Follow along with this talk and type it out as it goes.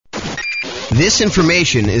This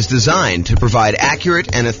information is designed to provide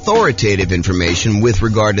accurate and authoritative information with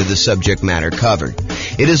regard to the subject matter covered.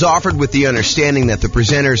 It is offered with the understanding that the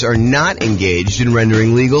presenters are not engaged in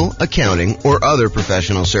rendering legal, accounting, or other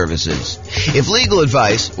professional services. If legal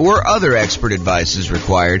advice or other expert advice is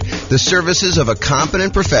required, the services of a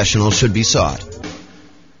competent professional should be sought.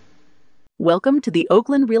 Welcome to the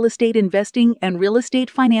Oakland Real Estate Investing and Real Estate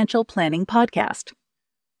Financial Planning Podcast.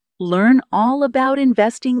 Learn all about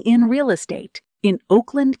investing in real estate in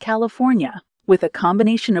Oakland, California, with a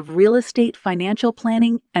combination of real estate financial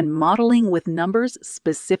planning and modeling with numbers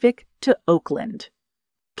specific to Oakland.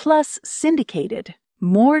 Plus syndicated,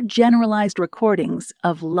 more generalized recordings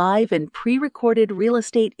of live and pre-recorded real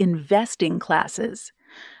estate investing classes.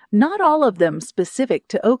 Not all of them specific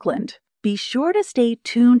to Oakland. Be sure to stay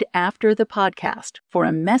tuned after the podcast for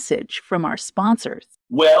a message from our sponsors.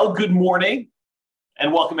 Well, good morning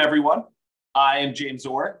and welcome everyone. I am James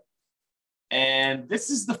Orr, and this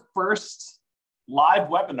is the first live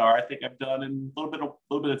webinar I think I've done in a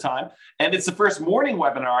little bit of time, and it's the first morning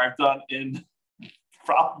webinar I've done in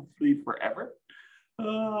probably forever.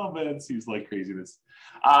 Oh man, it seems like craziness.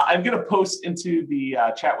 I'm going to post into the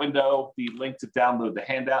chat window the link to download the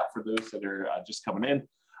handout for those that are just coming in.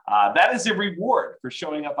 That is a reward for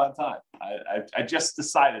showing up on time. I just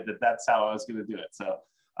decided that that's how I was going to do it. So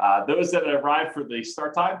those that arrived for the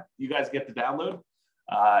start time, you guys get the download.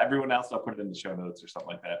 Everyone else, I'll put it in the show notes or something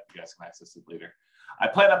like that. You guys can access it later. I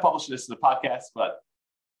plan on publishing this in the podcast,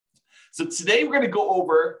 so today we're going to go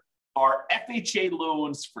over our FHA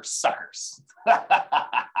loans for suckers.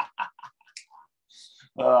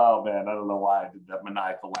 Oh man, I don't know why I did that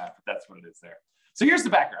maniacal laugh, but that's what it is there. So here's the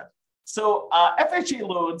background. So FHA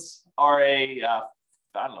loans are a,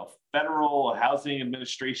 Federal Housing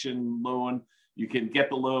Administration loan. You can get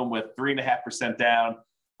the loan with 3.5% down,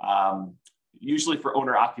 usually for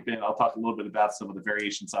owner occupant. I'll talk a little bit about some of the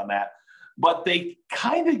variations on that, but they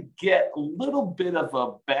kind of get a little bit of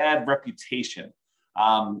a bad reputation.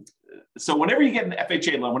 So whenever you get an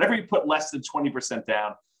FHA loan, whenever you put less than 20%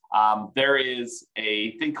 down, there is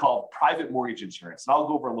a thing called private mortgage insurance. And I'll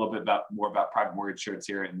go over a little bit more about private mortgage insurance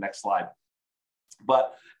here in the next slide.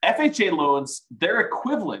 But FHA loans, their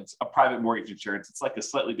equivalent of private mortgage insurance, it's like a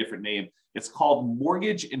slightly different name. It's called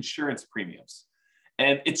mortgage insurance premiums.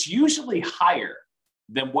 And it's usually higher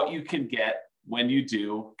than what you can get when you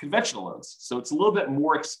do conventional loans. So it's a little bit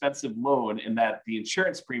more expensive loan in that the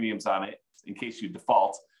insurance premiums on it, in case you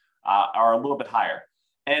default, are a little bit higher.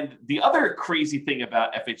 And the other crazy thing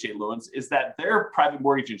about FHA loans is that their private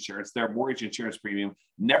mortgage insurance, their mortgage insurance premium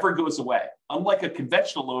never goes away. Unlike a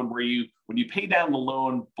conventional loan where when you pay down the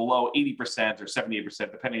loan below 80% or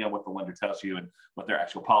 78%, depending on what the lender tells you and what their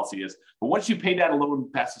actual policy is. But once you pay down a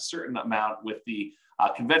loan past a certain amount with the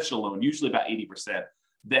conventional loan, usually about 80%,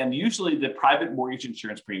 then usually the private mortgage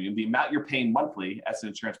insurance premium, the amount you're paying monthly as an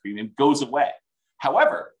insurance premium, goes away.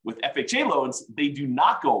 However, with FHA loans, they do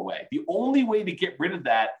not go away. The only way to get rid of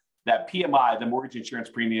that PMI, the mortgage insurance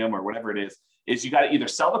premium or whatever it is you got to either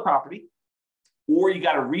sell the property or you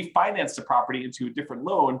got to refinance the property into a different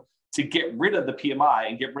loan to get rid of the PMI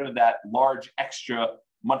and get rid of that large extra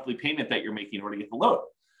monthly payment that you're making in order to get the loan.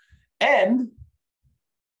 And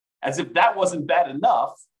as if that wasn't bad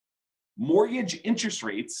enough, mortgage interest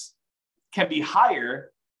rates can be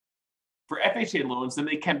higher for FHA loans than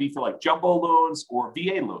they can be for like jumbo loans or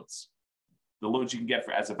VA loans, the loans you can get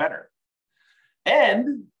as a veteran.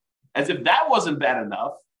 And as if that wasn't bad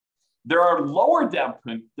enough, there are lower down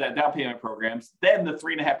payment programs than the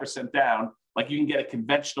 3.5% down. Like you can get a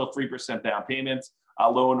conventional 3% down payment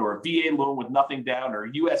loan or a VA loan with nothing down or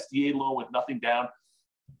a USDA loan with nothing down.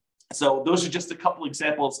 So those are just a couple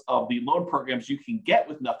examples of the loan programs you can get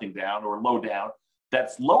with nothing down or low down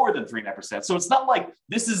that's lower than 3.5%. So it's not like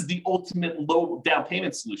this is the ultimate low down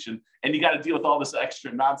payment solution and you got to deal with all this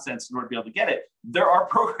extra nonsense in order to be able to get it. There are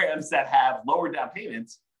programs that have lower down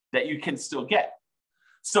payments that you can still get.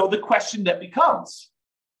 So the question that becomes,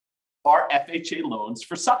 are FHA loans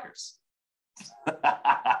for suckers?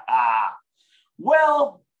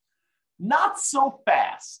 Well, not so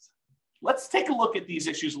fast. Let's take a look at these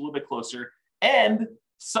issues a little bit closer and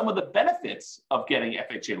some of the benefits of getting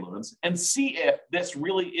FHA loans and see if this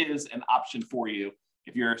really is an option for you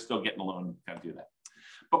if you're still getting a loan, kind of do that.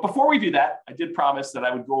 But before we do that, I did promise that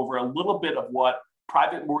I would go over a little bit of what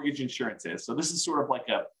private mortgage insurance is. So this is sort of like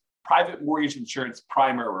a private mortgage insurance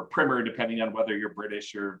primer or primer, depending on whether you're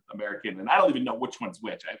British or American. And I don't even know which one's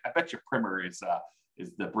which. I bet your primer is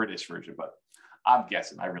the British version, but I'm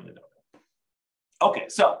guessing. I really don't know. Okay,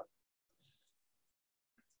 so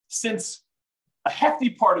since a hefty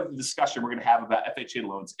part of the discussion we're going to have about FHA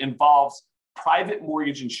loans involves private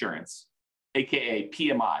mortgage insurance, AKA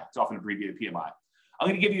PMI. It's often abbreviated PMI. I'm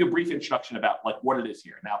going to give you a brief introduction about like what it is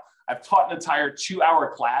here. Now, I've taught an entire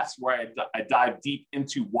 2-hour class where I dive deep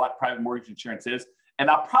into what private mortgage insurance is. And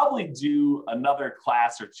I'll probably do another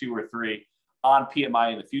class or 2 or 3 on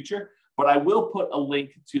PMI in the future. But I will put a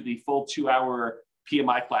link to the full 2-hour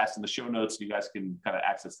PMI class in the show notes so you guys can kind of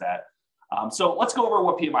access that. So let's go over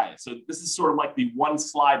what PMI is. So this is sort of like the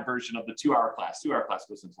 1-slide version of the 2-hour class. 2-hour class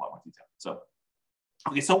goes into a lot more detail.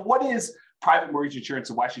 So what is private mortgage insurance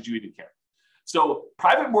and why should you even care? So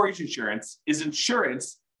private mortgage insurance is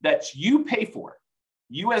insurance that you pay for,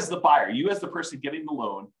 you as the buyer, you as the person getting the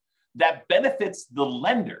loan, that benefits the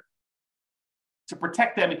lender to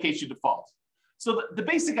protect them in case you default. So the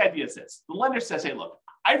basic idea is this. The lender says, hey, look,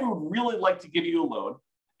 I would really like to give you a loan,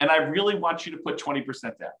 and I really want you to put 20%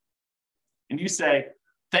 down. And you say,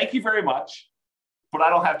 thank you very much, but I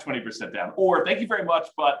don't have 20% down. Or thank you very much,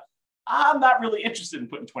 but I'm not really interested in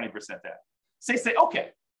putting 20% down. So they say, okay,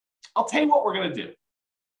 I'll tell you what we're going to do.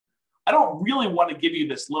 I don't really want to give you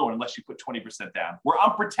this loan unless you put 20% down, where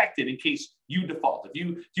I'm protected in case you default.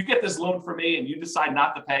 If you get this loan from me and you decide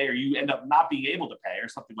not to pay, or you end up not being able to pay or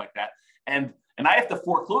something like that, and I have to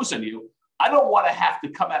foreclose on you, I don't want to have to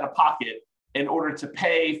come out of pocket in order to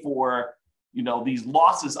pay for, these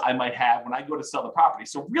losses I might have when I go to sell the property.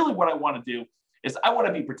 So really what I want to do is I want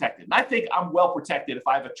to be protected. And I think I'm well protected if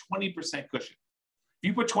I have a 20% cushion. If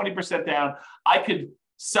you put 20% down, I could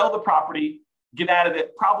sell the property, get out of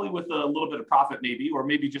it, probably with a little bit of profit maybe, or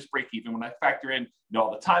maybe just break even when I factor in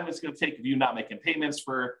all the time it's going to take of you not making payments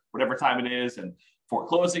for whatever time it is, and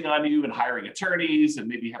foreclosing on you and hiring attorneys and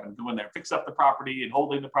maybe having to go in there and fix up the property and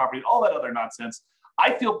holding the property and all that other nonsense.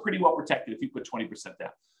 I feel pretty well protected if you put 20% down.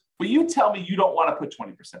 But you tell me you don't want to put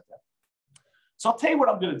 20% down. So I'll tell you what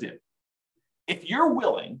I'm going to do. If you're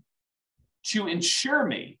willing to insure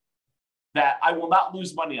me that I will not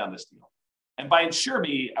lose money on this deal, and by insure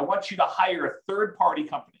me, I want you to hire a third-party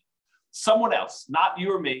company, someone else, not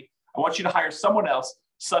you or me. I want you to hire someone else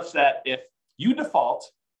such that if you default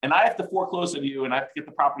and I have to foreclose on you and I have to get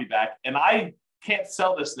the property back, and I can't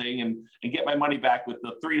sell this thing and get my money back with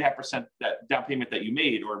the 3.5% that down payment that you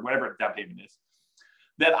made, or whatever down payment is,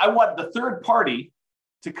 then I want the third party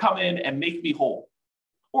to come in and make me whole,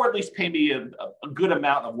 or at least pay me a good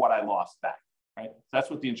amount of what I lost back, right?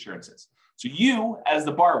 That's what the insurance is. So you, as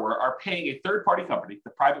the borrower, are paying a third-party company,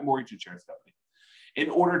 the private mortgage insurance company, in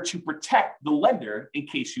order to protect the lender in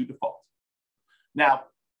case you default. Now,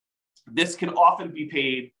 this can often be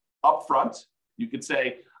paid upfront. You could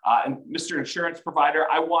say, and Mr. Insurance Provider,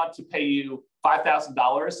 I want to pay you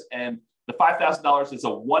 $5,000, and the $5,000 is a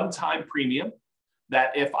one-time premium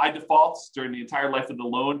that if I default during the entire life of the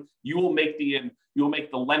loan, you will make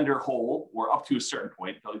the lender whole, or up to a certain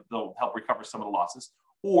point. They'll help recover some of the losses.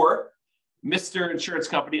 Or Mr. Insurance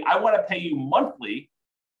Company, I want to pay you monthly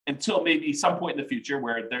until maybe some point in the future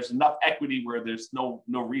where there's enough equity where there's no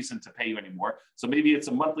reason to pay you anymore. So maybe it's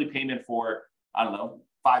a monthly payment for,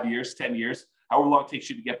 5 years, 10 years, however long it takes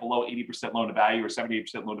you to get below 80% loan to value or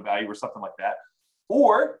 78% loan to value or something like that.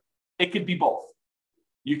 Or it could be both.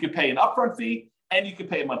 You could pay an upfront fee and you could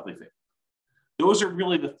pay a monthly fee. Those are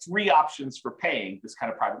really the 3 options for paying this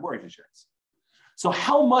kind of private mortgage insurance. So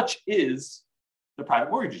how much is the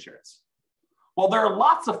private mortgage insurance? Well, there are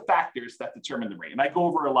lots of factors that determine the rate. And I go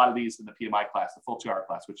over a lot of these in the PMI class, the full 2-hour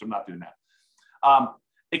class, which I'm not doing now.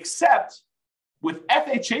 Except with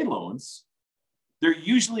FHA loans, they're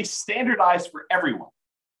usually standardized for everyone.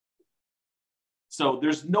 So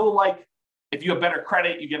there's no if you have better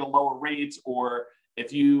credit, you get a lower rate, or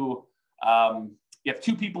if you have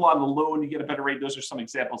 2 people on the loan, you get a better rate. Those are some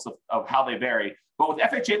examples of how they vary. But with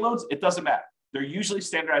FHA loans, it doesn't matter. They're usually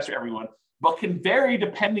standardized for everyone, but can vary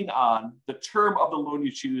depending on the term of the loan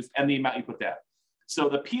you choose and the amount you put down. So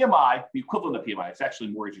the PMI, the equivalent of PMI, it's actually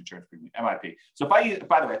mortgage insurance premium, MIP. So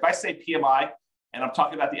if I say PMI and I'm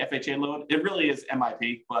talking about the FHA loan, it really is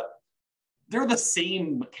MIP, but they're the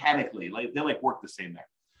same mechanically. They work the same there.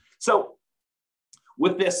 So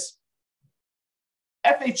with this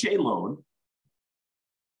FHA loan,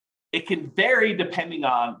 it can vary depending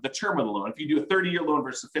on the term of the loan. If you do a 30-year loan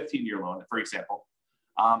versus a 15-year loan, for example,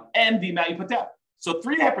 and the amount you put down. So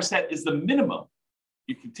 3.5% is the minimum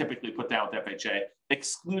you can typically put down with FHA,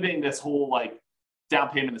 excluding this whole down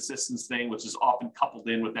payment assistance thing, which is often coupled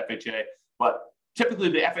in with FHA. But typically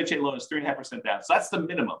the FHA loan is 3.5% down. So that's the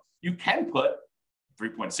minimum. You can put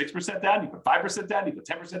 3.6% down, you put 5% down, you put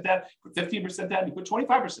 10% down, you put 15% down, you put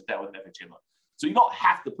 25% down with an FHA loan. So you don't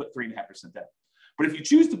have to put 3.5% down. But if you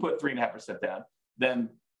choose to put 3.5% down, then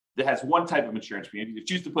it has one type of insurance premium. If you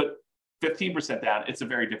choose to put 15% down, it's a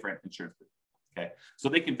very different insurance premium. Okay, so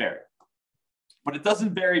they can vary. but it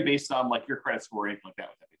doesn't vary based on like your credit score or anything like that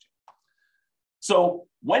with FHA. So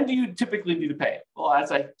when do you typically need to pay it? Well,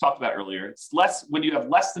 as I talked about earlier, it's less when you have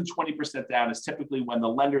less than 20% down is typically when the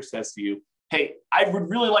lender says to you, hey, I would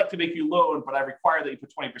really like to make you a loan, but I require that you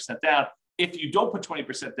put 20% down. If you don't put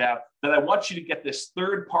 20% down, then I want you to get this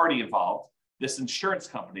third party involved, this insurance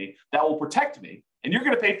company that will protect me, and you're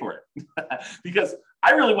going to pay for it because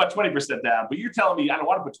I really want 20% down, but you're telling me I don't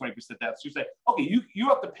want to put 20% down. So you say, okay, you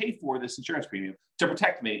have to pay for this insurance premium to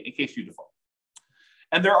protect me in case you default.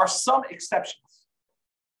 And there are some exceptions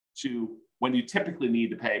to when you typically need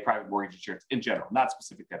to pay private mortgage insurance in general, not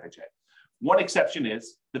specific to FHA. One exception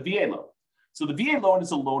is the VA loan. So the VA loan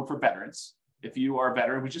is a loan for veterans. If you are a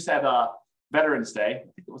veteran, we just had Veterans Day. I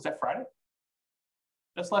think it was that Friday.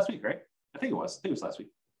 That's last week, right? I think it was last week.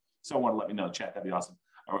 Someone let me know in the chat. That'd be awesome.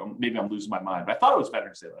 Or maybe I'm losing my mind, but I thought it was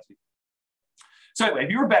Veterans Day last week. So anyway,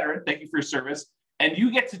 if you're a veteran, thank you for your service. And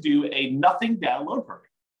you get to do a nothing down loan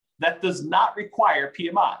program that does not require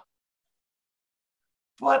PMI.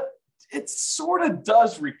 But it sort of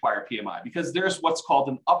does require PMI because there's what's called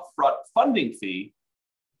an upfront funding fee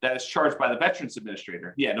that is charged by the Veterans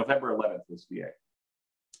Administrator. Yeah, November 11th was VA.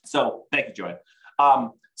 So thank you,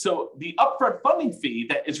 Joanne. So the upfront funding fee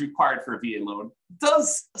that is required for a VA loan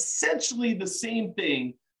does essentially the same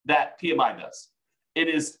thing that PMI does. It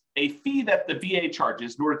is a fee that the VA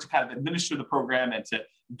charges in order to kind of administer the program and to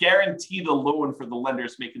guarantee the loan for the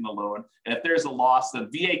lenders making the loan. And if there's a loss, then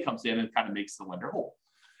VA comes in and kind of makes the lender whole.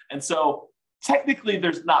 And so technically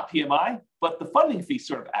there's not PMI, but the funding fee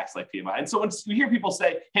sort of acts like PMI. And so when you hear people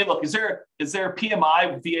say, hey, look, is there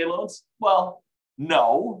PMI with VA loans? Well,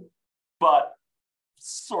 no, but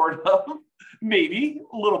sort of, maybe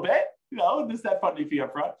a little bit, there's that funding fee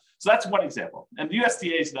up front. So that's one example. And the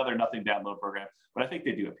USDA is another nothing down loan program, but I think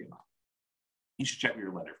they do have PMI. You should check with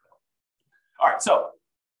your lender for that. All right, so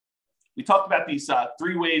we talked about these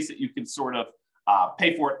three ways that you can sort of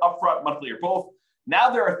pay for it upfront, monthly, or both. Now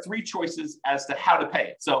there are three choices as to how to pay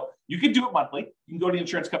it. So you can do it monthly. You can go to the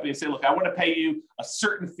insurance company and say, look, I want to pay you a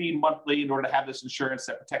certain fee monthly in order to have this insurance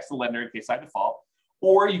that protects the lender in case I default.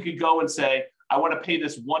 Or you could go and say, I want to pay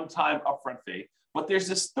this one-time upfront fee. But there's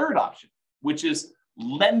this third option, which is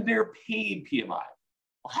lender paid PMI.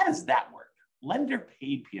 Well, how does that work? Lender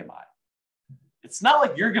paid PMI. It's not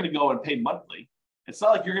like you're going to go and pay monthly. It's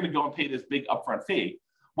not like you're going to go and pay this big upfront fee.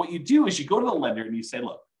 What you do is you go to the lender and you say,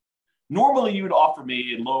 look, normally you would offer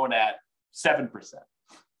me a loan at 7%.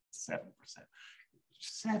 7%.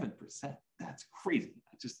 That's crazy.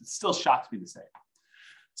 It still shocks me to say.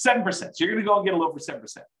 7%. So you're going to go and get a loan for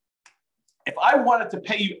 7%. If I wanted to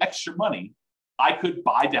pay you extra money, I could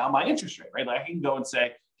buy down my interest rate, right? Like I can go and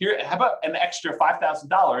say, here, how about an extra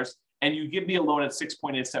 $5,000 and you give me a loan at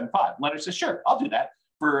 6.875? Lender says, sure, I'll do that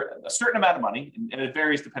for a certain amount of money. And it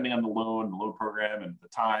varies depending on the loan program and the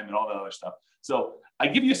time and all that other stuff. So I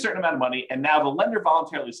give you a certain amount of money. And now the lender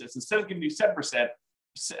voluntarily says, instead of giving you 7%,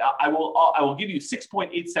 I will give you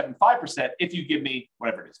 6.875% if you give me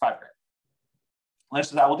whatever it is, $5,000. Lender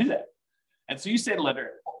says, I will do that. And so you say to the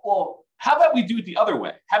lender, well, how about we do it the other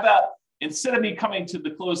way? How about instead of me coming to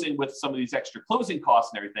the closing with some of these extra closing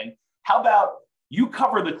costs and everything, how about you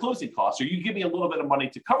cover the closing costs or you give me a little bit of money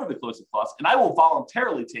to cover the closing costs and I will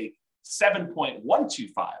voluntarily take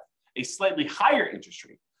 7.125, a slightly higher interest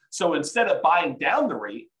rate. So instead of buying down the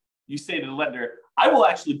rate, you say to the lender, I will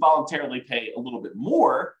actually voluntarily pay a little bit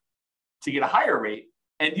more to get a higher rate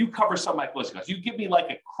and you cover some of my closing costs. You give me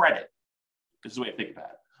like a credit. This is the way I think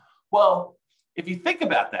about it. Well, if you think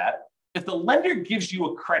about that, if the lender gives you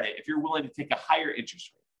a credit, if you're willing to take a higher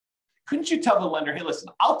interest rate, couldn't you tell the lender, hey, listen,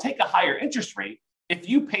 I'll take a higher interest rate if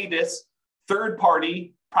you pay this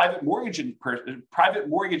third-party private mortgage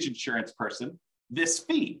insurance person this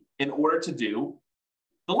fee in order to do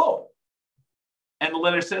the loan? And the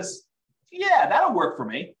lender says, yeah, that'll work for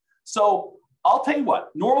me. So I'll tell you what,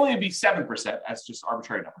 normally it'd be 7%, that's just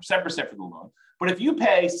arbitrary number, 7% for the loan. But if you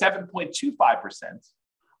pay 7.25%,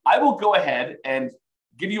 I will go ahead and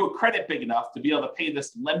give you a credit big enough to be able to pay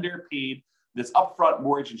this lender paid, this upfront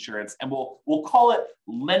mortgage insurance, and we'll call it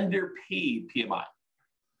lender paid PMI.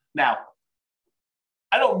 Now,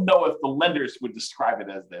 I don't know if the lenders would describe it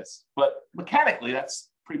as this, but mechanically, that's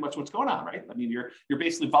pretty much what's going on, right? I mean, you're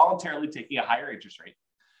basically voluntarily taking a higher interest rate,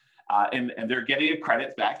 and they're getting a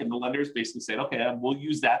credit back, and the lenders basically saying, okay, we'll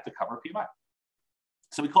use that to cover PMI.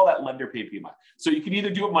 So we call that lender paid PMI. So you can either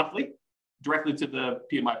do it monthly, directly to the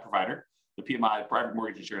PMI provider, the PMI private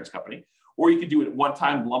mortgage insurance company, or you could do it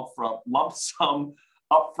one-time lump sum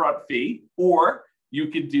upfront fee, or you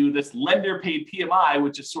could do this lender paid PMI,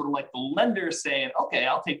 which is sort of like the lender saying, okay,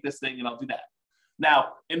 I'll take this thing and I'll do that.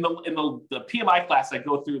 Now, in the PMI class, I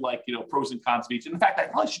go through like, pros and cons of each. And in fact, I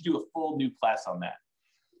probably should do a full new class on that.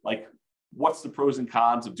 Like, what's the pros and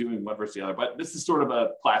cons of doing one versus the other? But this is sort of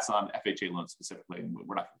a class on FHA loans specifically, and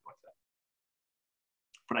we're not going to go into that.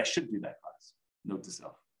 But I should do that class. Note to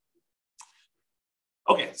self.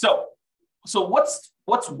 Okay, so what's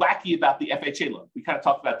wacky about the FHA loan? We kind of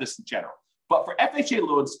talked about this in general. But for FHA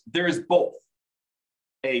loans, there is both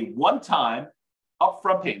a one-time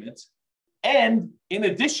upfront payment, and in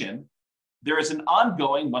addition, there is an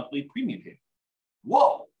ongoing monthly premium payment.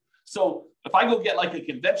 Whoa. So if I go get like a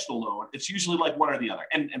conventional loan, it's usually like one or the other.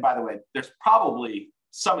 And by the way, there's probably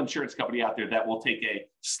some insurance company out there that will take a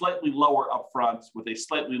slightly lower upfront with a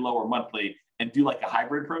slightly lower monthly and do like a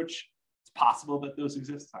hybrid approach. It's possible that those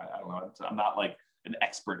exist. I don't know. I'm not like an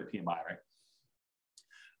expert at PMI, right?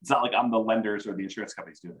 It's not like I'm the lenders or the insurance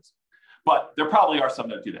companies doing this. But there probably are some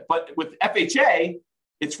that do that. But with FHA,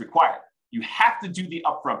 it's required. You have to do the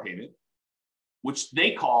upfront payment, which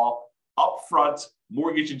they call upfront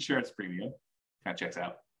mortgage insurance premium. Kind of checks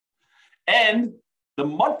out. And the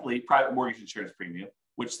monthly private mortgage insurance premium,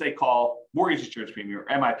 which they call mortgage insurance premium, or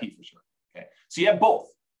MIP for short. Okay. So you have both.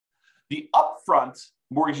 The upfront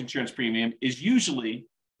mortgage insurance premium is usually,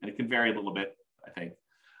 and it can vary a little bit, I think,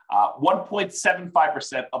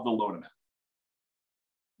 1.75% of the loan amount.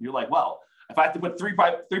 You're like, well, if I have to put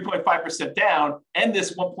 3.5% down and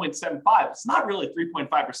this 1.75, it's not really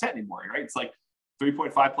 3.5% anymore, right? It's like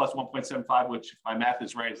 3.5 plus 1.75, which if my math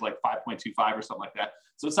is right, is like 5.25 or something like that.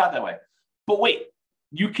 So it's not that way. But wait,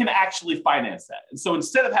 you can actually finance that. And so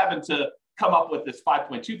instead of having to come up with this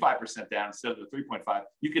 5.25% down instead of the 3.5,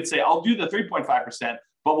 you could say, I'll do the 3.5%,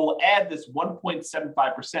 but we'll add this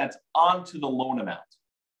 1.75% onto the loan amount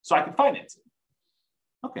so I can finance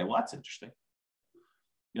it. Okay, well, that's interesting.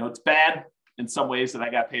 It's bad in some ways that I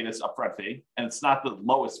got paid this upfront fee, and it's not the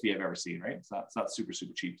lowest fee I've ever seen, right? It's not super,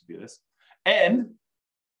 super cheap to do this. And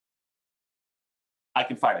I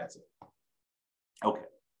can finance it. Okay.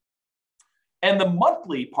 And the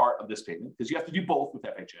monthly part of this payment, because you have to do both with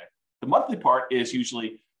FHA, the monthly part is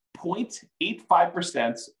usually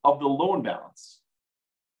 0.85% of the loan balance.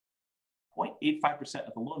 0.85%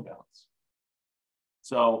 of the loan balance.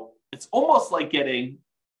 So it's almost like getting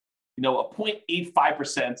a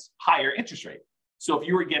 0.85% higher interest rate. So if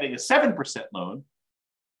you were getting a 7% loan,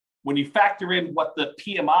 when you factor in what the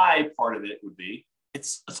PMI part of it would be,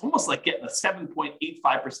 it's almost like getting a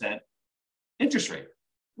 7.85% interest rate.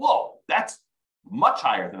 Whoa, that's much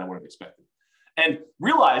higher than I would have expected. And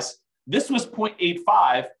realize this was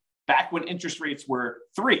 0.85 back when interest rates were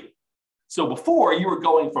 3. So before you were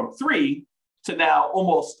going from 3 to now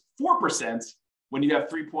almost 4% when you have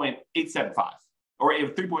 3.875 or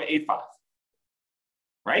 3.85,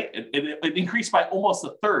 right? It increased by almost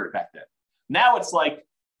a third back then. Now it's like,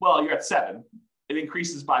 well, you're at 7. It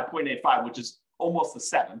increases by 0.85, which is almost a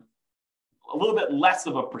 7. A little bit less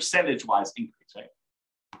of a percentage-wise increase, right?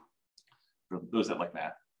 For those that like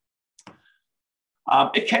math.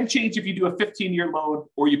 It can change if you do a 15-year loan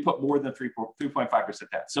or you put more than 3.5%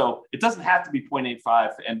 down. So it doesn't have to be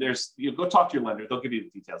 0.85. And go talk to your lender. They'll give you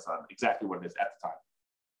the details on exactly what it is at the time.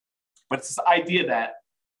 But it's this idea that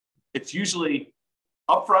it's usually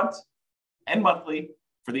upfront and monthly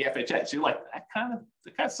for the FHA. So you're like, that kind of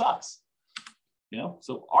sucks.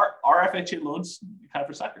 So our FHA loans kind of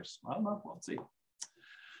for suckers. I don't know. Let's see.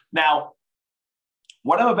 Now,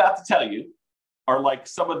 what I'm about to tell you are like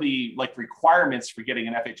some of the requirements for getting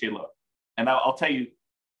an FHA loan. And I'll tell you,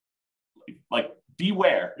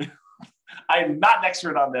 beware. I'm not an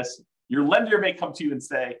expert on this. Your lender may come to you and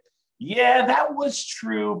say, yeah, that was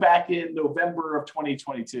true back in November of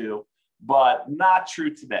 2022, but not true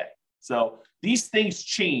today. So these things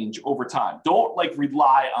change over time. Don't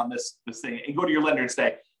rely on this thing and go to your lender and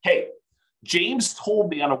say, hey, James told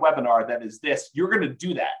me on a webinar that is this. You're going to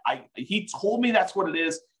do that. He told me that's what it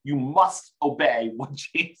is. You must obey what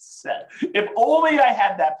James said. If only I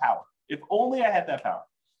had that power. I don't have that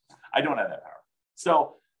power.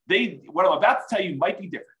 So what I'm about to tell you might be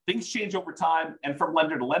different. Things change over time and from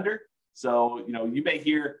lender to lender. So, you may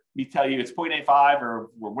hear me tell you it's 0.85 or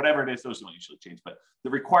whatever it is. Those don't usually change, but the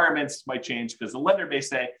requirements might change because the lender may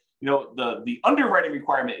say, the underwriting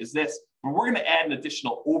requirement is this, but we're going to add an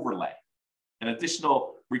additional overlay, an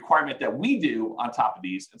additional requirement that we do on top of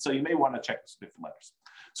these. And so you may want to check this with different lenders.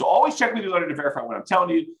 So always check with your lender to verify what I'm telling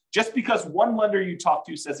you. Just because one lender you talk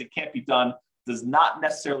to says it can't be done does not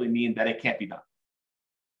necessarily mean that it can't be done.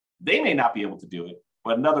 They may not be able to do it,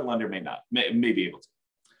 but another lender may be able to.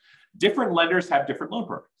 Different lenders have different loan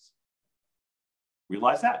programs.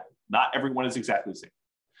 Realize that. Not everyone is exactly the same.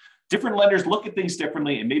 Different lenders look at things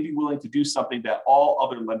differently and may be willing to do something that all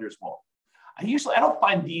other lenders won't. I don't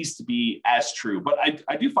find these to be as true, but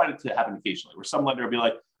I do find it to happen occasionally where some lender will be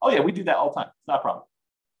like, oh yeah, we do that all the time. It's not a problem.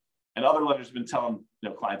 And other lenders have been telling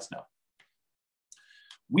clients no.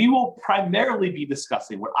 We will primarily be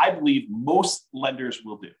discussing what I believe most lenders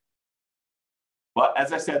will do. But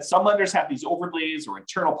as I said, some lenders have these overlays or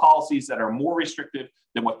internal policies that are more restrictive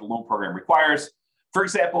than what the loan program requires. For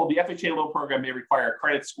example, the FHA loan program may require a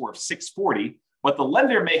credit score of 640, but the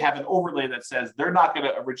lender may have an overlay that says they're not going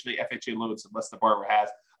to originate FHA loans unless the borrower has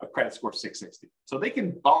a credit score of 660. So they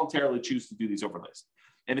can voluntarily choose to do these overlays.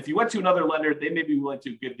 And if you went to another lender, they may be willing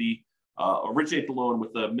to give originate the loan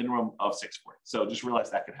with a minimum of 640. So just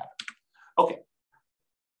realize that could happen. Okay.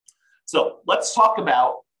 So let's talk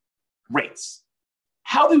about rates.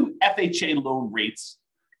 How do FHA loan rates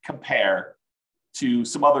compare to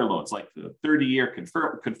some other loans, like the 30-year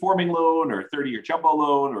conforming loan or 30-year jumbo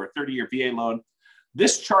loan or 30-year VA loan?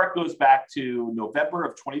 This chart goes back to November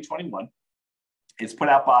of 2021. It's put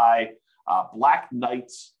out by Black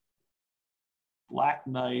Knight.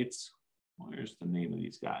 Where's the name of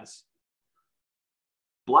these guys?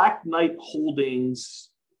 Black Knight Holdings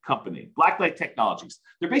Company, Black Knight Technologies.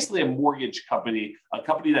 They're basically a mortgage company, a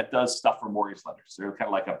company that does stuff for mortgage lenders. They're kind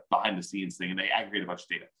of like a behind the scenes thing, and they aggregate a bunch of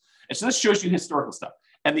data. And so this shows you historical stuff.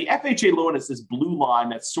 And the FHA loan is this blue line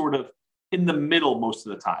that's sort of in the middle most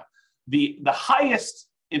of the time. The highest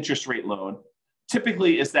interest rate loan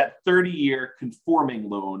typically is that 30-year conforming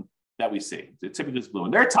loan that we see. It typically is blue.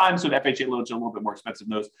 And there are times when FHA loans are a little bit more expensive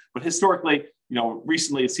than those, but historically,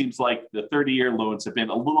 recently it seems like the 30-year loans have been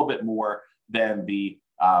a little bit more than the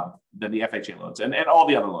FHA loans and all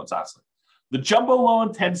the other loans, honestly. The jumbo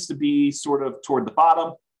loan tends to be sort of toward the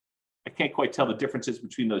bottom. I can't quite tell the differences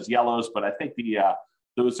between those yellows, but I think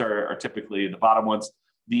those are typically the bottom ones.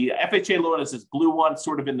 The FHA loan is this blue one,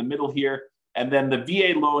 sort of in the middle here. And then the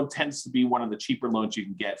VA loan tends to be one of the cheaper loans you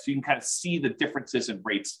can get. So you can kind of see the differences in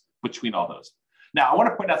rates between all those. Now, I want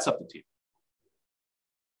to point out something to you.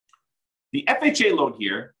 The FHA loan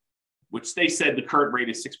here, which they said the current rate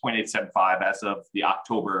is 6.875 as of the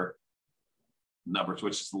October numbers,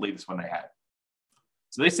 which is the latest one they had.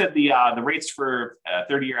 So they said the rates for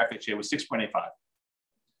 30-year FHA was 6.85.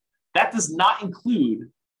 That does not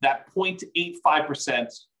include that 0.85%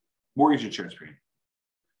 mortgage insurance premium.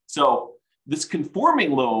 So this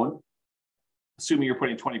conforming loan, assuming you're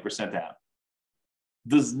putting 20% down,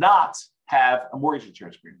 does not have a mortgage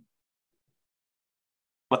insurance premium.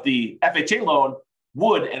 But the FHA loan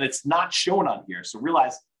would, and it's not shown on here. So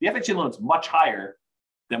realize the FHA loan is much higher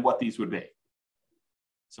than what these would be.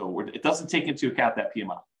 So it doesn't take into account that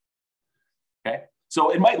PMI. Okay. So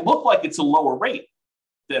it might look like it's a lower rate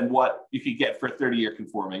than what you could get for a 30-year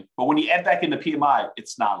conforming, but when you add back in the PMI,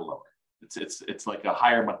 it's not a lower. It's like a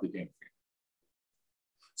higher monthly payment.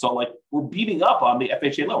 So like we're beating up on the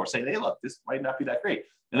FHA loan. We're saying, hey, look, this might not be that great.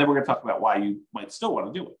 And then we're going to talk about why you might still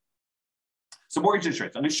want to do it. So mortgage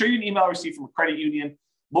insurance. I'm going to show you an email I received from a credit union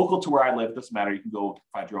local to where I live. It doesn't matter. You can go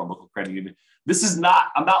find your own local credit union. I'm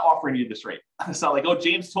not offering you this rate. It's not like, oh,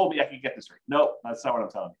 James told me I could get this rate. No, that's not what I'm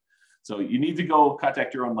telling you. So you need to go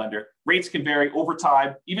contact your own lender. Rates can vary over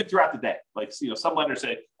time, even throughout the day. Like, some lenders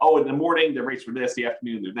say, oh, in the morning, the rates were this, the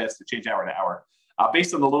afternoon, they're this, they change hour to hour.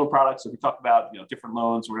 Based on the loan product, so if we talk about different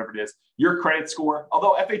loans, whatever it is, your credit score,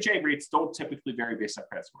 although FHA rates don't typically vary based on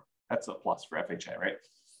credit score. That's a plus for FHA, right?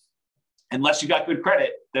 Unless you got good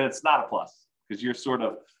credit, then it's not a plus because you're sort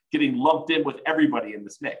of getting lumped in with everybody in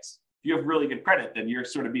this mix. If you have really good credit, then you're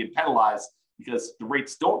sort of being penalized because the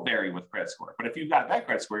rates don't vary with credit score. But if you've got a bad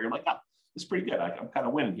credit score, you're like, oh, this is pretty good. I'm kind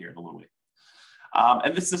of winning here in a little way.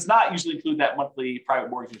 And this does not usually include that monthly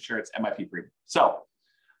private mortgage insurance MIP premium. So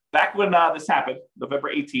back when this happened,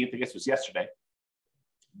 November 18th, I guess it was yesterday,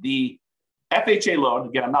 the FHA loan,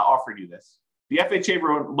 again, I'm not offering you this, the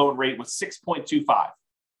FHA loan rate was 6.25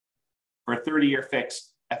 for a 30-year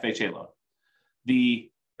fixed FHA loan.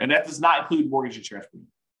 And that does not include mortgage insurance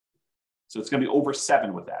premium. So it's going to be over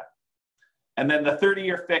 7 with that. And then the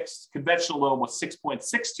 30-year fixed conventional loan was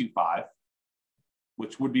 6.625,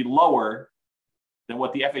 which would be lower than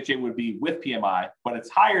what the FHA would be with PMI, but it's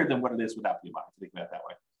higher than what it is without PMI, if you think about it that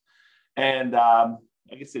way. And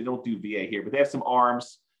I guess they don't do VA here, but they have some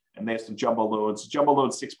ARMs and they have some jumbo loans. Jumbo loan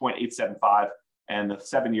 6.875, and the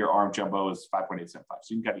 7-year ARM jumbo is 5.875. So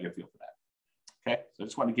you can kind of get a feel for that. Okay, so I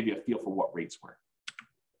just want to give you a feel for what rates were.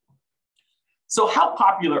 So how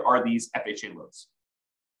popular are these FHA loans?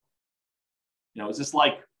 Is this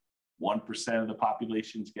like 1% of the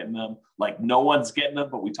population's getting them? Like no one's getting them,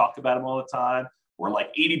 but we talk about them all the time? Or like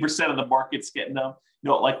 80% of the market's getting them?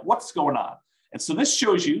 Like what's going on? And so this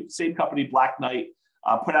shows you, same company, Black Knight,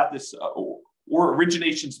 put out this or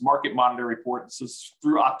Originations Market Monitor report. This is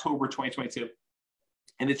through October 2022.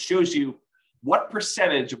 And it shows you what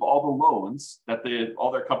percentage of all the loans that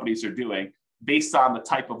all their companies are doing based on the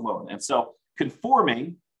type of loan. And so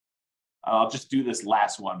conforming, I'll just do this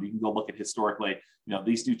last one. You can go look at historically.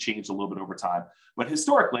 These do change a little bit over time. But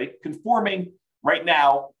historically, conforming right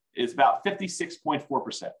now is about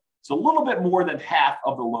 56.4%. So a little bit more than half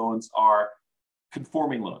of the loans are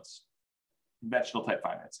conforming loans, conventional type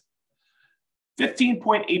financing.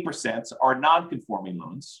 15.8% are non-conforming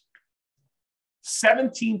loans.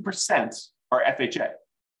 17% are FHA.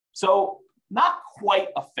 So not quite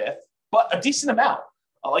a fifth, but a decent amount,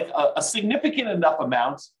 like a significant enough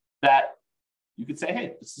amount that you could say,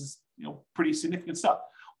 hey, this is pretty significant stuff.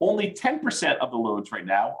 Only 10% of the loans right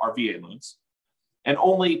now are VA loans, and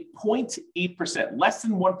only 0.8%, less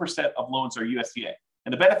than 1% of loans are USDA.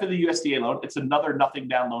 And the benefit of the USDA loan, it's another nothing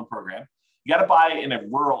down loan program. You got to buy in a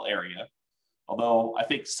rural area, although I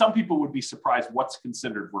think some people would be surprised what's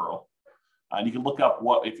considered rural. And you can look up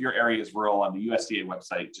if your area is rural on the USDA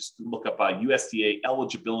website. Just look up a USDA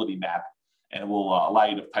eligibility map, and it will allow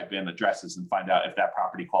you to type in addresses and find out if that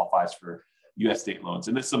property qualifies for USDA loans.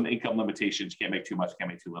 And there's some income limitations. You can't make too much, can't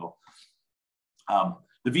make too little.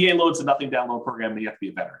 The VA loan is a nothing down loan program, and you have to be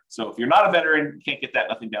a veteran. So if you're not a veteran, you can't get that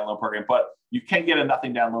nothing down loan program, but you can get a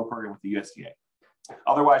nothing down loan program with the USDA.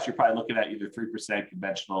 Otherwise, you're probably looking at either 3%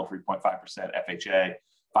 conventional, 3.5% FHA,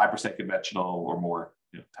 5% conventional or more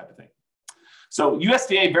type of thing. So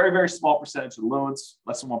USDA, very, very small percentage of the loans,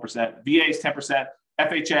 less than 1%. VA is 10%.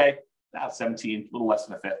 FHA, about 17, a little less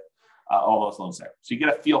than a fifth, all those loans there. So you get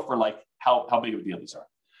a feel for how big of a deal these are.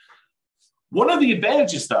 One of the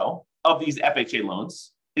advantages, though, of these FHA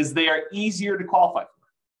loans is they are easier to qualify for.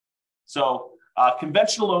 So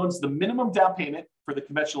conventional loans, the minimum down payment for the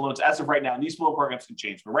conventional loans as of right now, and these loan programs can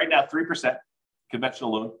change, but right now, 3%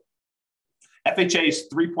 conventional loan. FHA is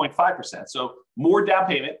 3.5%, so more down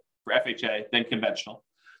payment for FHA than conventional.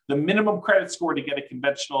 The minimum credit score to get a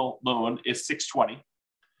conventional loan is 620.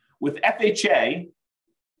 With FHA,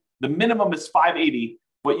 the minimum is 580,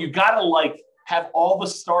 but you gotta have all the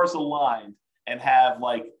stars aligned and have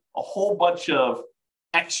a whole bunch of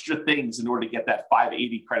extra things in order to get that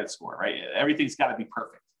 580 credit score, right? Everything's got to be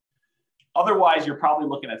perfect. Otherwise, you're probably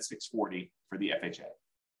looking at 640 for the FHA.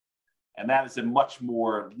 And that is a much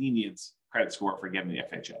more lenient credit score for getting the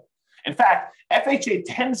FHA. In fact, FHA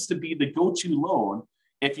tends to be the go-to loan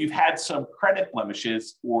if you've had some credit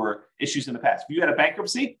blemishes or issues in the past. If you had a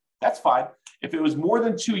bankruptcy, that's fine. If it was more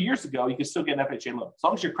than 2 years ago, you can still get an FHA loan, as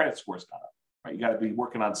long as your credit score's gone up, right? You got to be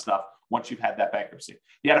working on stuff once you've had that bankruptcy.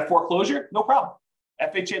 You had a foreclosure, no problem.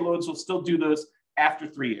 FHA loans will still do those after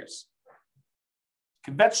 3 years.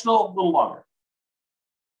 Conventional, a little longer.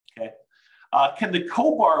 Okay. Can the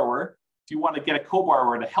co-borrower, if you want to get a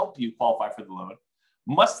co-borrower to help you qualify for the loan,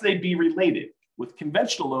 must they be related? With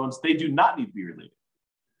conventional loans, they do not need to be related.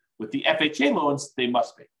 With the FHA loans, they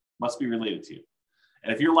must be related to you.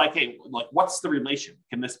 And if you're hey, what's the relation?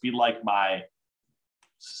 Can this be my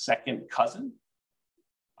second cousin?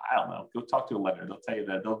 I don't know. Go talk to a lender. They'll tell you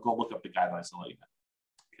that. They'll go look up the guidelines and let you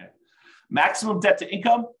know. Okay. Maximum debt to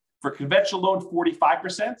income for conventional loan,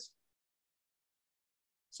 45%.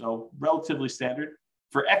 So relatively standard.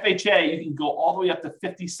 For FHA, you can go all the way up to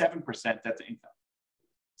 57% debt to income.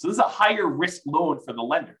 So this is a higher risk loan for the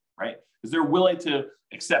lender, right? Because they're willing to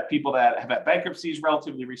accept people that have had bankruptcies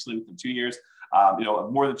relatively recently, within 2 years,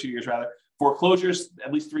 more than 2 years rather. Foreclosures,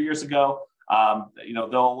 at least 3 years ago.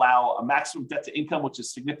 They'll allow a maximum debt to income, which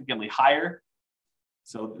is significantly higher.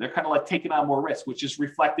 So they're kind of taking on more risk, which is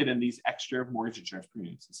reflected in these extra mortgage insurance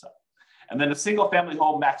premiums and stuff. And then a single family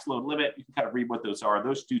home max loan limit, you can kind of read what those are.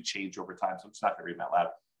 Those do change over time, so I'm just not going to read them out loud.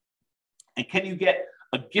 And can you get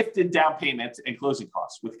a gifted down payment and closing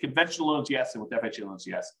costs? With conventional loans, yes, and with FHA loans,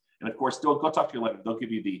 yes. And of course, go talk to your lender. They'll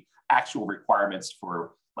give you the actual requirements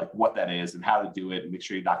for what that is and how to do it, and make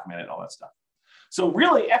sure you document it and all that stuff. So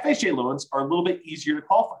really, FHA loans are a little bit easier to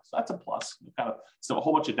qualify. So that's a plus. So a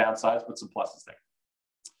whole bunch of downsides, but some pluses there.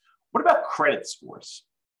 What about credit scores?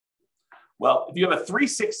 Well, if you have a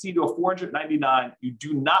 360 to a 499, you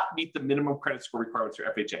do not meet the minimum credit score requirements for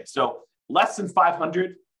FHA. So less than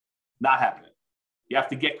 500, not happening. You have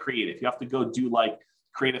to get creative. You have to go do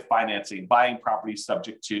creative financing, buying properties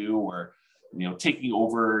subject to, or taking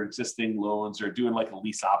over existing loans, or doing a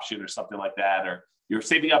lease option or something like that, or you're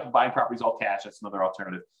saving up and buying properties all cash. That's another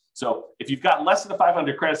alternative. So if you've got less than a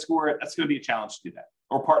 500 credit score, that's going to be a challenge to do that,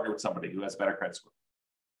 or partner with somebody who has a better credit score.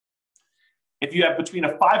 If you have between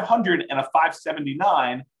a 500 and a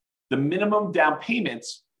 579, the minimum down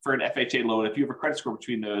payments for an FHA loan, if you have a credit score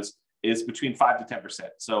between those, is between 5 to 10%.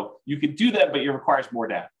 So you can do that, but it requires more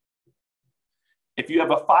down. If you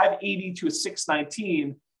have a 580 to a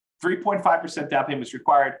 619, 3.5% down payment is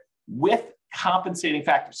required with compensating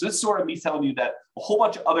factors. So this is sort of me telling you that a whole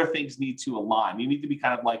bunch of other things need to align. You need to be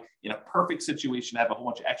kind of like in a perfect situation, have a whole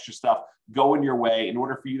bunch of extra stuff going your way in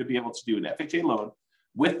order for you to be able to do an FHA loan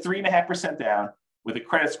with 3.5% down with a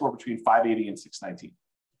credit score between 580 and 619.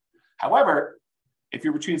 However, if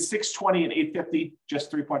you're between 620 and 850,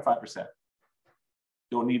 just 3.5%.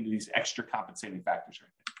 Don't need these extra compensating factors or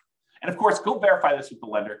anything. And of course, go verify this with the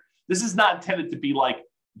lender. This is not intended to be like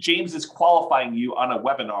James is qualifying you on a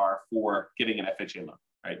webinar for getting an FHA loan,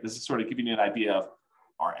 right? This is sort of giving you an idea of,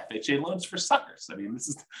 are FHA loans for suckers? I mean,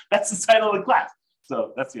 that's the title of the class.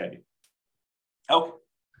 So that's the idea. Okay.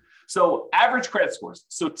 So average credit scores.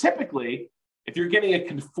 So typically, if you're getting a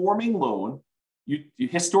conforming loan, you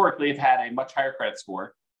historically have had a much higher credit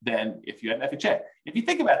score than if you had an FHA. If you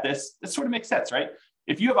think about this, this sort of makes sense, right?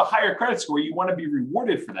 If you have a higher credit score, you want to be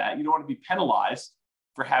rewarded for that. You don't want to be penalized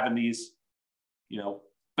for having these,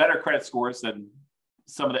 better credit scores than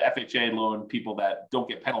some of the FHA loan people that don't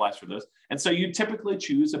get penalized for those. And so you typically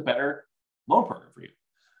choose a better loan program for you,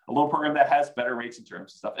 a loan program that has better rates and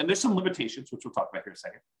terms and stuff. And there's some limitations, which we'll talk about here in a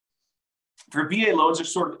second. For VA loans, they're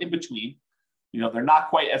sort of in between. They're not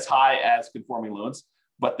quite as high as conforming loans,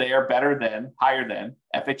 but they are higher than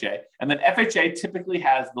FHA. And then FHA typically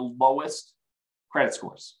has the lowest credit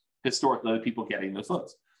scores historically, the people getting those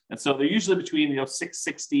loans. And so they're usually between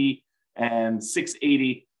 660 and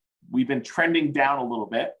 680. We've been trending down a little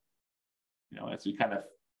bit, as we kind of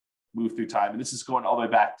move through time. And this is going all the way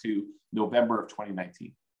back to November of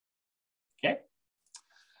 2019. Okay.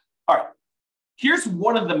 All right. Here's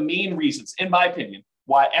one of the main reasons, in my opinion,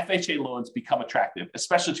 why FHA loans become attractive,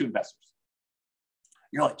 especially to investors.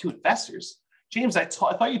 You're like, to investors? James, I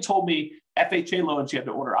thought you told me FHA loans you have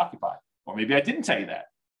to owner occupy. Or maybe I didn't tell you that.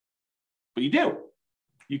 But you do.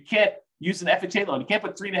 You can't use an FHA loan. You can't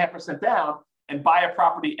put 3.5% down and buy a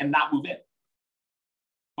property and not move in.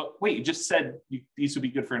 But wait, you just said these would be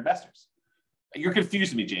good for investors. You're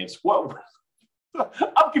confusing me, James. What?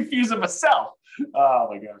 I'm confusing myself. Oh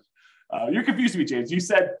my gosh. You're confusing me, James. You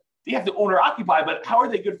said they have to owner occupy, but how are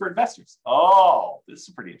they good for investors? Oh, this is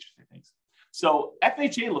pretty interesting things. So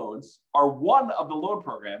FHA loans are one of the loan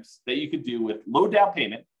programs that you could do with low down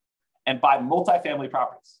payment and buy multifamily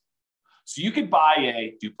properties. So you could buy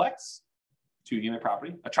a duplex, 2-unit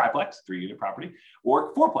property, a triplex, 3-unit property,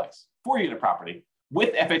 or fourplex, 4-unit property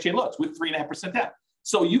with FHA loans with 3.5% down.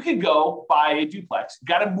 So you can go buy a duplex,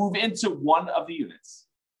 got to move into one of the units.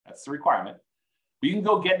 That's the requirement. But you can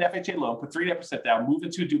go get an FHA loan, put 3.5% down, move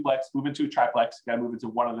into a duplex, move into a triplex, got to move into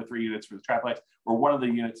one of the 3 units for the triplex or one of the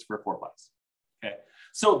units for a fourplex. Okay.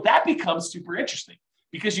 So that becomes super interesting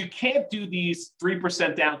because you can't do these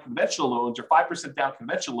 3% down conventional loans or 5% down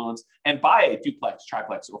conventional loans and buy a duplex,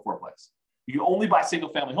 triplex, or fourplex. You can only buy single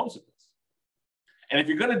family homes with this. And if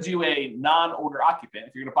you're going to do a non-owner occupant,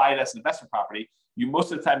 if you're going to buy it as an investment property, you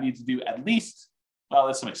most of the time need to do at least, well,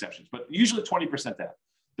 there's some exceptions, but usually 20% down.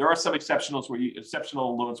 There are some exceptional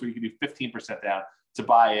loans where you can do 15% down to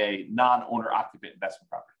buy a non-owner occupant investment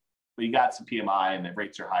property. But you got some PMI and the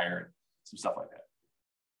rates are higher and some stuff like that.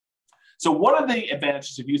 So one of the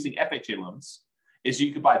advantages of using FHA loans is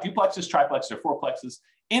you could buy duplexes, triplexes, or fourplexes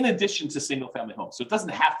in addition to single family homes. So it doesn't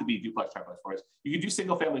have to be duplex, triplex, fourplex. You can do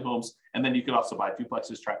single family homes, and then you can also buy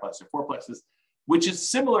duplexes, triplexes, or fourplexes, which is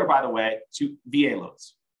similar, by the way, to VA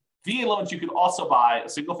loans. VA loans, you can also buy a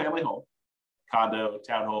single family home, condo,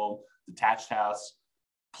 townhome, detached house.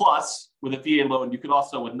 Plus, with a VA loan, you could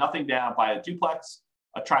also, with nothing down, buy a duplex,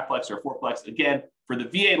 a triplex, or a fourplex. Again, for the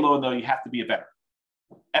VA loan, though, you have to be a veteran.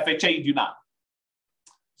 FHA, you do not.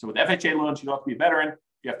 So with FHA loans, you don't have to be a veteran.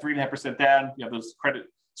 You have 3.5% down. You have those credit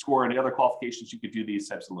score and the other qualifications. You could do these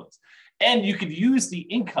types of loans. And you could use the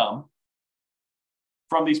income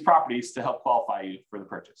from these properties to help qualify you for the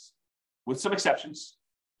purchase. With some exceptions.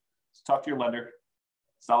 So talk to your lender.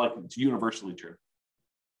 It's not like it's universally true.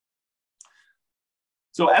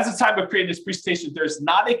 So as of the time of creating this presentation, there's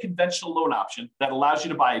not a conventional loan option that allows you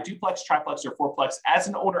to buy a duplex, triplex, or fourplex as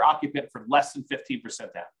an owner occupant for less than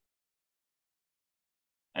 15% down.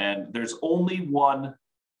 And there's only one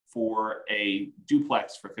for a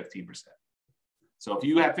duplex for 15%. So if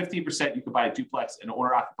you have 15%, you can buy a duplex and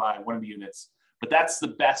owner occupy one of the units, but that's the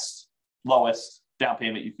best, lowest down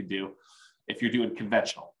payment you can do if you're doing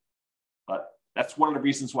conventional. But that's one of the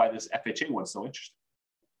reasons why this FHA one's so interesting.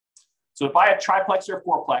 So to buy a triplex or a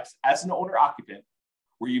fourplex as an owner occupant,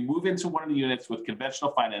 where you move into one of the units with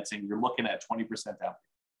conventional financing, you're looking at 20% down payment.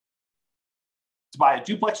 To buy a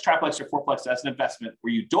duplex, triplex, or fourplex as an investment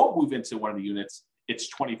where you don't move into one of the units,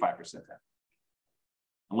 it's 25% down,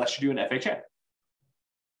 unless you're doing FHA.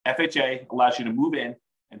 FHA allows you to move in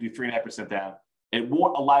and do 3.5% down. It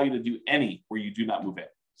won't allow you to do any where you do not move in.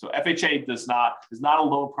 So FHA is not a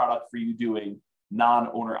loan product for you doing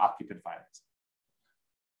non-owner occupant financing.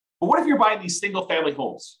 But what if you're buying these single family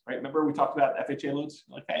homes, right? Remember we talked about FHA loans?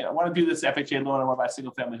 Like, hey, I want to do this FHA loan. I want to buy a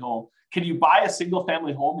single family home. Can you buy a single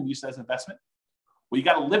family home and use it as an investment? Well, you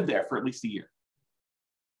got to live there for at least a year.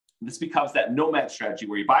 And this becomes that nomad strategy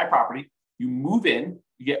where you buy a property, you move in,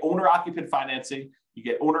 you get owner occupant financing, you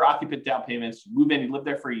get owner occupant down payments, you move in, you live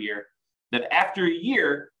there for a year. Then after a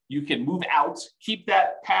year, you can move out, keep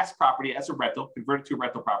that past property as a rental, convert it to a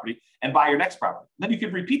rental property, and buy your next property. Then you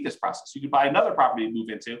can repeat this process. You could buy another property to move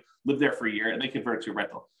into, live there for a year, and then convert it to a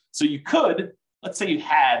rental. So you could, let's say you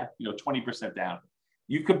had 20% down.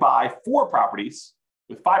 You could buy 4 properties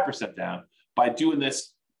with 5% down by doing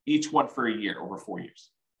this each one for a year over 4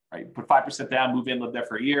 years. Right? Put 5% down, move in, live there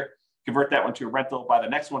for a year, convert that one to a rental, buy the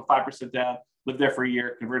next one 5% down, live there for a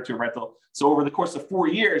year, convert it to a rental. So over the course of 4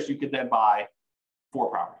 years, you could then buy 4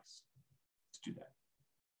 properties. Let's do that.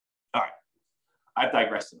 All right. I've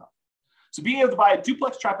digressed enough. So being able to buy a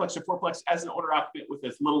duplex, triplex, or fourplex as an owner occupant with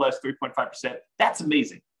as little as 3.5%, that's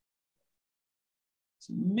amazing.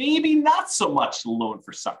 So maybe not so much loan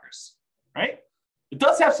for suckers, right? It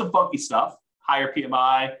does have some funky stuff, higher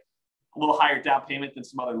PMI, a little higher down payment than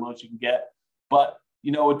some other loans you can get. But,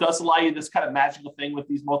 it does allow you this kind of magical thing with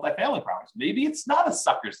these multifamily properties. Maybe it's not a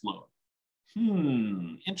sucker's loan.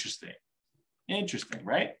 Interesting. Interesting,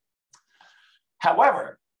 right?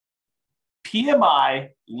 However, PMI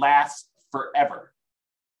lasts forever.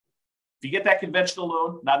 If you get that conventional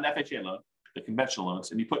loan, not an FHA loan, the conventional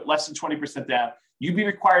loans, and you put less than 20% down, you'd be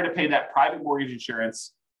required to pay that private mortgage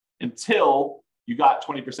insurance until you got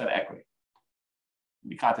 20% equity.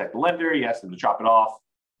 You contact the lender, you ask them to drop it off.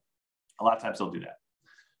 A lot of times they'll do that.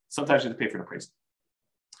 Sometimes you have to pay for an appraisal.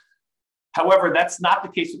 However, that's not the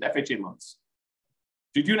case with FHA loans.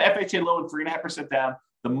 If you do an FHA loan 3.5% down,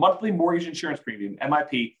 the monthly mortgage insurance premium,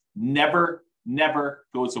 MIP, never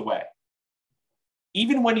goes away.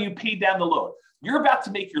 Even when you pay down the loan, you're about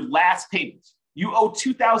to make your last payment. You owe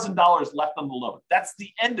 $2,000 left on the loan. That's the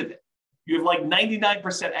end of it. You have like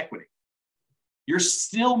 99% equity. You're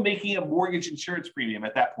still making a mortgage insurance premium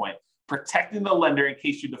at that point, protecting the lender in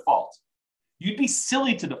case you default. You'd be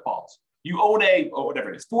silly to default. You own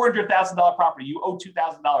whatever it is, $400,000 property, you owe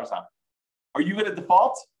 $2,000 on it. Are you going to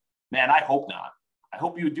default? Man, I hope not. I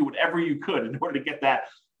hope you would do whatever you could in order to get that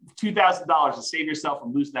 $2,000 to save yourself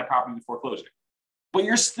from losing that property to foreclosure. But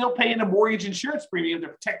you're still paying a mortgage insurance premium to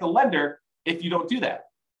protect the lender if you don't do that.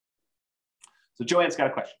 So Joanne's got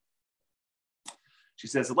a question. She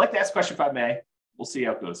says, I'd like to ask a question if I may. We'll see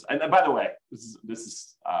how it goes. And by the way,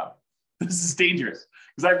 this is dangerous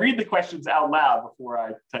because I read the questions out loud before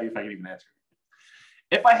I tell you if I can even answer.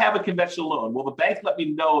 If I have a conventional loan, will the bank let me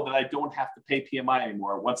know that I don't have to pay PMI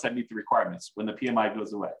anymore once I meet the requirements when the PMI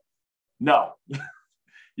goes away? No.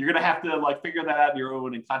 You're going to have to figure that out on your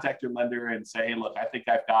own and contact your lender and say, hey, look, I think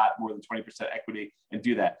I've got more than 20% equity and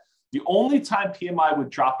do that. The only time PMI would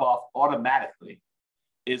drop off automatically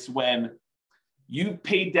is when you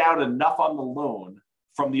paid down enough on the loan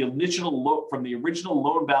from the original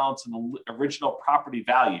loan balance and the original property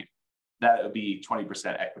value that it would be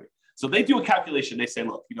 20% equity. So they do a calculation. They say,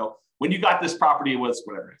 look, when you got this property, it was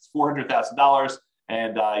whatever it's $400,000,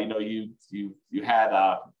 and you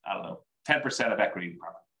had 10% of equity in the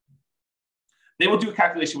property. They will do a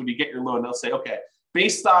calculation when you get your loan. They'll say, okay,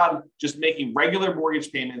 based on just making regular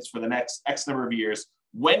mortgage payments for the next X number of years,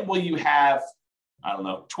 when will you have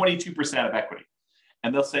 22% of equity?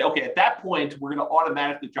 And they'll say, okay, at that point, we're going to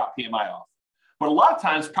automatically drop PMI off. But a lot of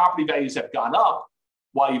times, property values have gone up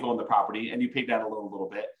while you've owned the property, and you paid down a loan a little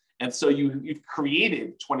bit. And so you've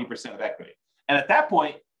created 20% of equity. And at that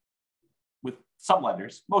point, with some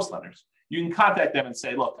lenders, most lenders, you can contact them and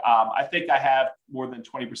say, look, I think I have more than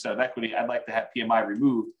 20% of equity. I'd like to have PMI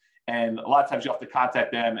removed. And a lot of times you have to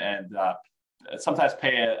contact them and sometimes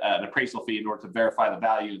pay an appraisal fee in order to verify the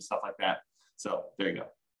value and stuff like that. So there you go.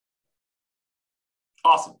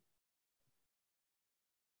 Awesome.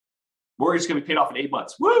 Mortgage is going to be paid off in 8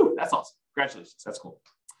 months. Woo! That's awesome. Congratulations. That's cool.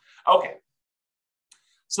 Okay.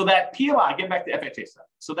 So that PMI, getting back to FHA stuff.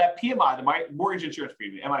 So that PMI, the mortgage insurance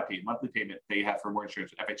premium, MIP, monthly payment that you have for mortgage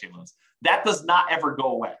insurance FHA loans, that does not ever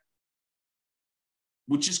go away,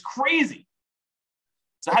 which is crazy.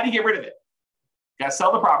 So how do you get rid of it? You got to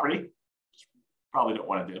sell the property. Probably don't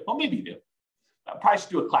want to do it. Well, maybe you do. Probably should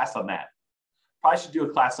do a class on that. Probably should do a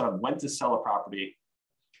class on when to sell a property,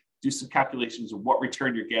 do some calculations of what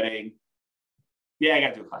return you're getting. Yeah, I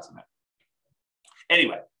got to do a class on that.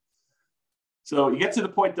 Anyway. So you get to the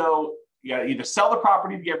point, though, you got to either sell the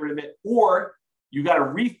property to get rid of it, or you got to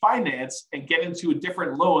refinance and get into a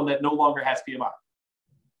different loan that no longer has PMI.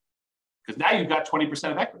 Because now you've got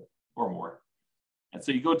 20% of equity or more. And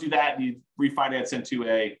so you go do that and you refinance into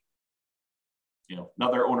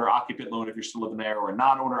another owner occupant loan if you're still living there, or a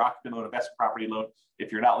non-owner occupant loan, investment property loan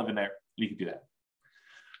if you're not living there. You can do that.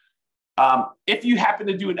 If you happen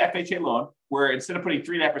to do an FHA loan where instead of putting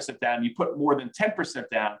 3.5% down, you put more than 10%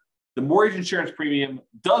 down, the mortgage insurance premium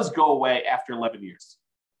does go away after 11 years.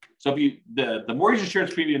 So if the mortgage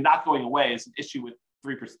insurance premium not going away is an issue with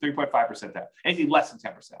 3.5% down, anything less than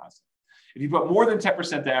 10%, honestly. If you put more than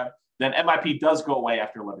 10% down, then MIP does go away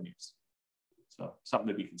after 11 years. So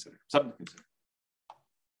something to consider.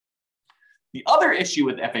 The other issue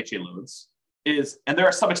with FHA loans is, and there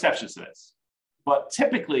are some exceptions to this, but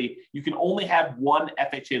typically you can only have one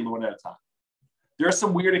FHA loan at a time. There are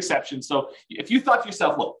some weird exceptions. So if you thought to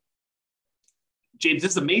yourself, look, James,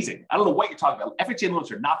 this is amazing. I don't know what you're talking about. FHA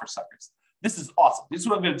loans are not for suckers. This is awesome. This is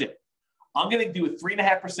what I'm going to do. I'm going to do a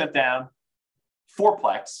 3.5% down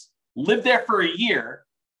fourplex, live there for a year,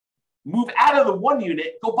 move out of the one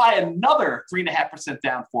unit, go buy another 3.5%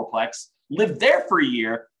 down fourplex, live there for a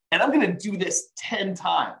year, and I'm going to do this 10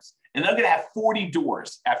 times. And I'm going to have 40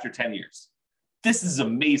 doors after 10 years. This is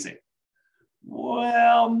amazing.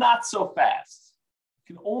 Well, not so fast.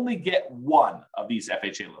 You can only get one of these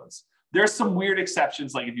FHA loans. There's some weird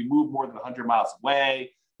exceptions, like if you move more than 100 miles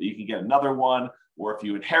away, that you can get another one. Or if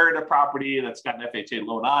you inherit a property that's got an FHA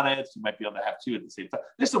loan on it, you might be able to have two at the same time.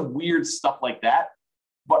 There's some weird stuff like that.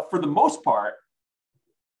 But for the most part,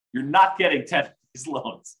 you're not getting 10 of these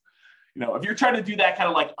loans. If you're trying to do that kind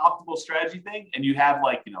of like optimal strategy thing, and you have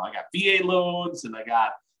I got VA loans and I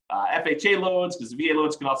got FHA loans, because the VA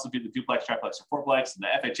loans can also do the duplex, triplex, or fourplex, and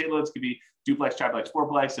the FHA loans can be duplex, triplex,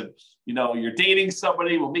 fourplex. And you're dating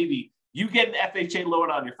somebody, well, maybe you get an FHA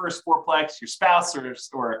loan on your first fourplex, your spouse or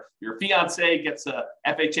your fiance gets a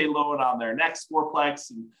FHA loan on their next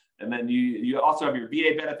fourplex, and then you also have your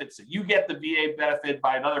VA benefits. So you get the VA benefit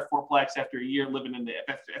by another fourplex after a year living in the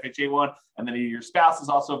FHA one, and then your spouse is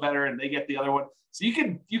also a veteran, and they get the other one. So you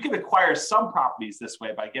can acquire some properties this way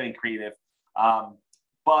by getting creative,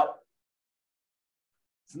 but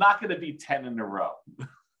it's not going to be 10 in a row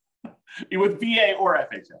with VA or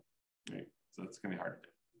FHA. Right? So it's going to be hard to do.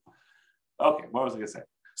 Okay, what was I going to say?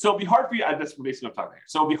 So it'd be hard for you. That's basically what I'm talking here.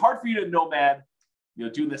 So it'd be hard for you to nomad,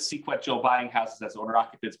 doing this sequential buying houses as owner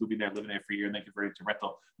occupants, moving there, living there for a year, and then converting to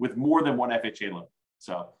rental with more than one FHA loan.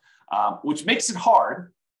 So, which makes it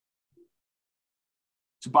hard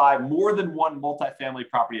to buy more than one multifamily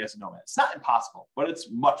property as a nomad. It's not impossible, but it's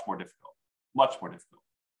much more difficult. Much more difficult.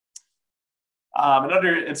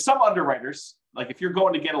 And some underwriters, like if you're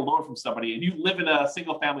going to get a loan from somebody and you live in a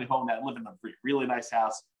single family home that live in a really nice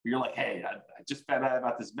house, where you're like, hey, I just found out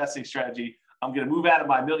about this investing strategy. I'm going to move out of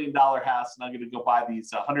my $1 million house and I'm going to go buy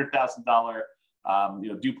these $100,000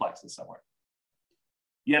 duplexes somewhere.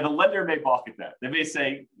 Yeah, the lender may balk at that. They may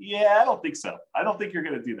say, yeah, I don't think so. I don't think you're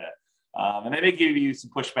going to do that. And they may give you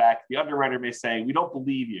some pushback. The underwriter may say, we don't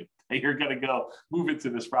believe you that you're going to go move into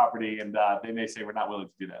this property. And they may say, we're not willing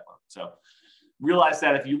to do that loan. So realize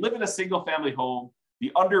that if you live in a single family home,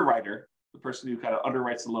 the underwriter, the person who kind of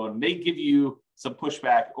underwrites the loan, may give you some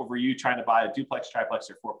pushback over you trying to buy a duplex, triplex,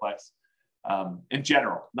 or fourplex in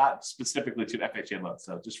general, not specifically to an FHA loan.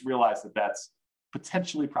 So just realize that that's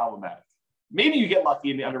potentially problematic. Maybe you get lucky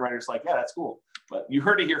and the underwriter's like, yeah, that's cool. But you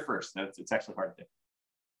heard it here first. It's actually hard to do.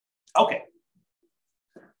 Okay.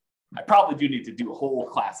 I probably do need to do a whole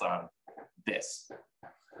class on this,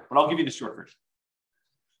 but I'll give you the short version.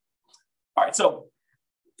 All right, so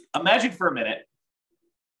imagine for a minute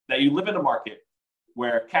that you live in a market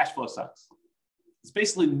where cash flow sucks. There's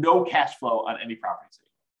basically no cash flow on any property.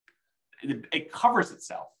 It covers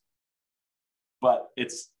itself, but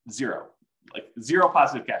it's zero, like zero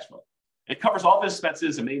positive cash flow. It covers all the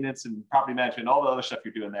expenses and maintenance and property management, all the other stuff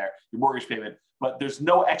you're doing there, your mortgage payment, but there's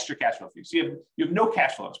no extra cash flow for you. So you have no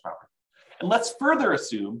cash flow on this property. And let's further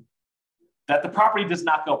assume that the property does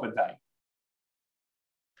not go up in value.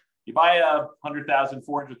 You buy a $100,000,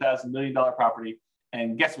 $400,000, $1 million property,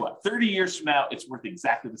 and guess what? 30 years from now, it's worth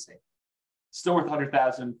exactly the same. Still worth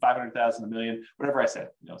 $100,000, $500,000, $1 million, whatever I said.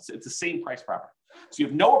 It's the same price property. So you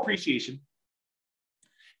have no appreciation,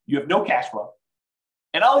 you have no cash flow,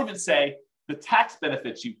 and I'll even say the tax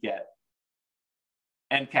benefits you get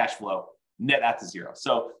and cash flow net out to zero.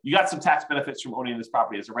 So you got some tax benefits from owning this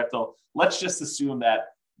property as a rental. Let's just assume that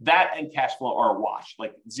and cash flow are a wash,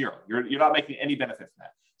 like zero. You're not making any benefit from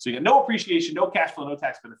that. So you get no appreciation, no cash flow, no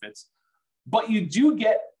tax benefits, but you do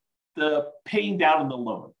get the paying down on the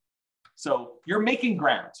loan. So you're making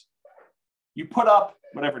ground. You put up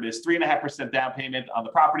whatever it is, 3.5% down payment on the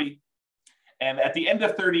property, And at the end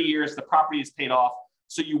of 30 years, the property is paid off.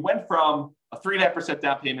 So you went from a 3.5%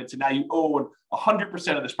 down payment to now you own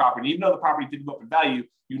 100% of this property. Even though the property didn't go up in value,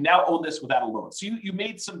 you now own this without a loan. So you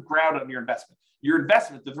made some ground on your investment. Your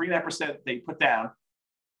investment, the 3.5% they put down,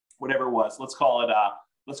 whatever it was, let's call it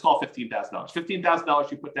 $15,000.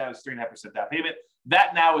 $15,000 you put down is 3.5% down payment.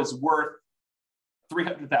 That now is worth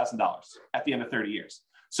 $300,000 at the end of 30 years.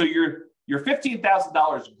 So your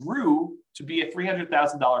 $15,000 grew to be a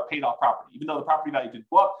 $300,000 paid off property, even though the property value didn't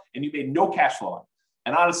go up and you made no cash flow on it.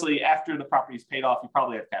 And honestly, after the property is paid off, you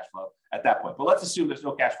probably have cash flow at that point. But let's assume there's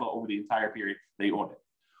no cash flow over the entire period they own it.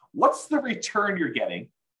 What's the return you're getting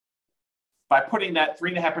by putting that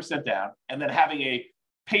 3.5% down and then having a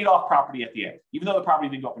paid off property at the end, even though the property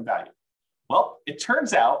didn't go up in value? Well, it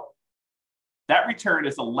turns out that return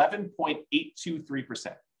is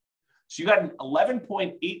 11.823%. So you got an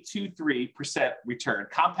 11.823% return,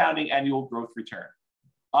 compounding annual growth return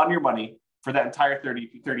on your money for that entire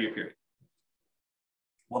 30-year period.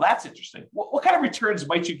 Well, that's interesting. What kind of returns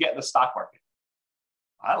might you get in the stock market?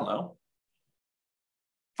 I don't know.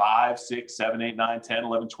 5, 6, 7, 8, 9, 10,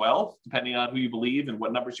 11, 12, depending on who you believe and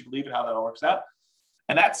what numbers you believe and how that all works out.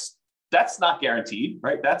 And that's not guaranteed,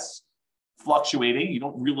 right? That's fluctuating. You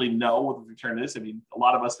don't really know what the return is. I mean, a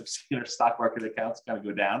lot of us have seen our stock market accounts kind of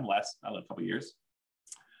go down the last, couple of years.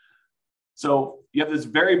 So you have this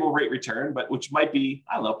variable rate return, but which might be,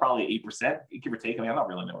 probably 8%, give or take. I mean, I don't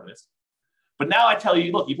really know what it is. But now I tell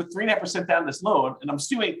you, look, you put 3.5% down this loan, and I'm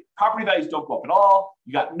assuming property values don't go up at all.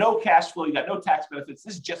 You got no cash flow. You got no tax benefits.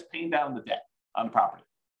 This is just paying down the debt on the property.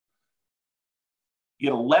 You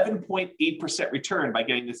get 11.8% return by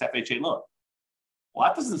getting this FHA loan. Well,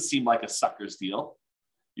 that doesn't seem like a sucker's deal.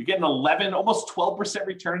 You're getting 11, almost 12%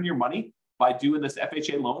 return on your money by doing this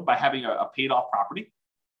FHA loan, by having a paid off property.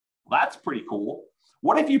 Well, that's pretty cool.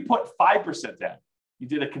 What if you put 5% down? You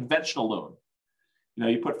did a conventional loan.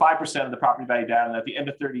 You put 5% of the property value down, and at the end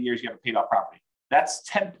of 30 years, you have a paid off property. That's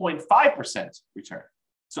 10.5% return.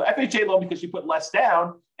 So FHA loan, because you put less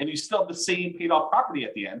down and you still have the same paid off property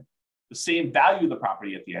at the end, the same value of the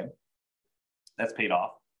property at the end that's paid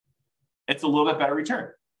off, it's a little bit better return.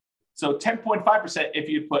 So 10.5% if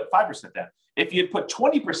you put 5% down. If you put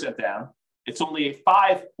 20% down, it's only a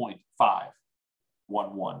 5.511%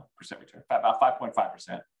 return, about 5.5%.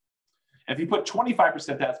 And if you put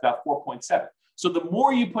 25% down, it's about 4.7. So the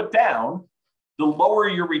more you put down, the lower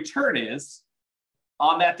your return is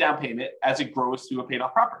on that down payment as it grows through a paid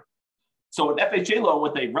off property. So an FHA loan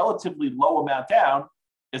with a relatively low amount down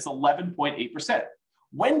is 11.8%.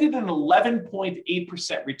 When did an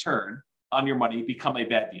 11.8% return on your money become a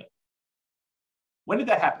bad deal? When did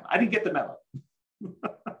that happen? I didn't get the memo.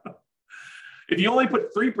 If you only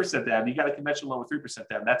put 3% down, you got a conventional loan with 3%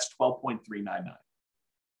 down, that's 12.399.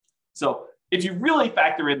 So if you really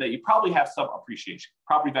factor in that you probably have some appreciation,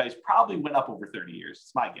 property values probably went up over 30 years.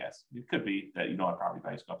 It's my guess. It could be that you don't have property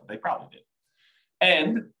values go up, but they probably did.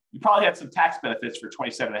 And you probably had some tax benefits for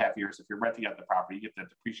 27.5 years. If you're renting out the property, you get that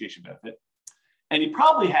depreciation benefit. And you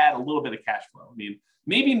probably had a little bit of cash flow. I mean,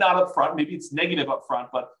 maybe not up front, maybe it's negative up front,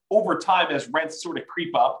 but over time as rents sort of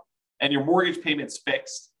creep up and your mortgage payment's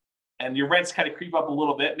fixed and your rents kind of creep up a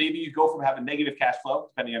little bit, maybe you go from having negative cash flow,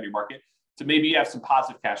 depending on your market, to maybe you have some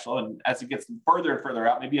positive cash flow. And as it gets further and further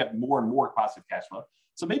out, maybe you have more and more positive cash flow.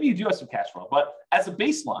 So maybe you do have some cash flow, but as a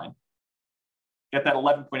baseline, get that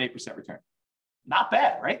 11.8% return. Not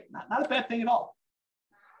bad, right? Not a bad thing at all.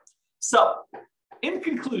 So in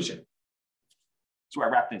conclusion, that's where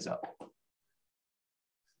I wrap things up.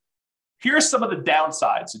 Here are some of the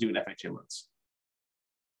downsides to doing FHA loans.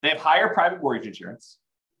 They have higher private mortgage insurance.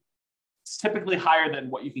 It's typically higher than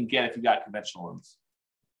what you can get if you got conventional loans.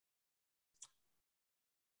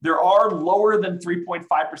 There are lower than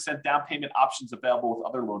 3.5% down payment options available with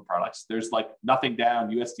other loan products. There's like nothing down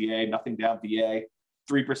USDA, nothing down VA,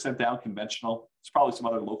 3% down conventional. There's probably some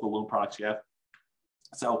other local loan products you have.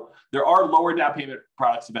 So there are lower down payment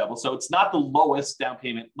products available. So it's not the lowest down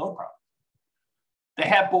payment loan product. They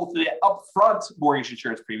have both the upfront mortgage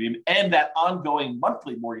insurance premium and that ongoing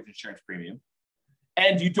monthly mortgage insurance premium.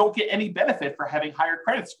 And you don't get any benefit for having higher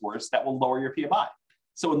credit scores that will lower your PMI.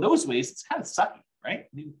 So in those ways, it's kind of sucky, right?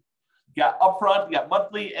 You got upfront, you got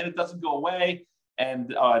monthly, and it doesn't go away.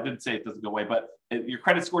 And I didn't say it doesn't go away, but your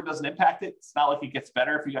credit score doesn't impact it. It's not like it gets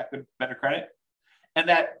better if you got better credit. And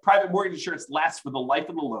that private mortgage insurance lasts for the life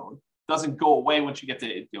of the loan, doesn't go away once you get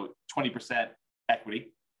to 20%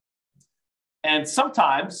 equity. And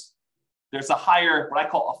sometimes there's a higher, what I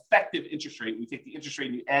call effective interest rate. We take the interest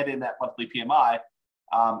rate and you add in that monthly PMI.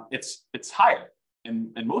 It's higher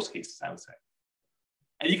in most cases, I would say.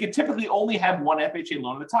 And you can typically only have one FHA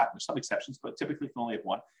loan at a time. There's some exceptions, but typically you can only have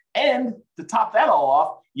one. And to top that all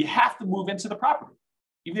off, you have to move into the property.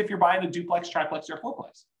 Even if you're buying a duplex, triplex, or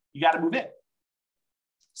fourplex, you got to move in.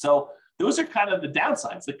 So those are kind of the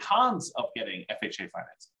downsides, the cons of getting FHA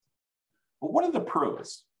financing. But what are the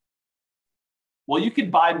pros? Well, you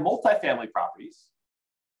can buy multifamily properties,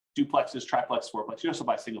 duplexes, triplex, fourplex. You also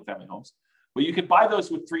buy single family homes, but you can buy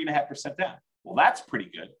those with 3.5% down. Well, that's pretty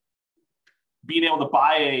good. Being able to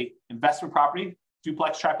buy a investment property,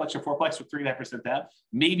 duplex, triplex, or fourplex with 3.5% down,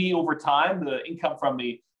 maybe over time, the income from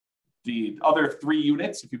the other 3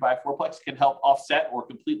 units, if you buy a fourplex, can help offset or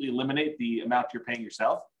completely eliminate the amount you're paying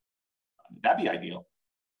yourself. That'd be ideal.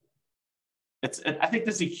 I think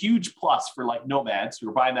this is a huge plus for like nomads who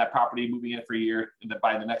are buying that property, moving in for a year, and then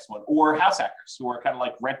buying the next one, or house hackers who are kind of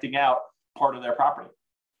like renting out part of their property.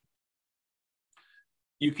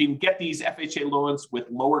 You can get these FHA loans with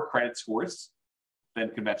lower credit scores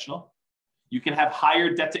than conventional. You can have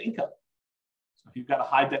higher debt to income. So if you've got a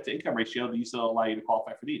high debt to income ratio, these will allow you to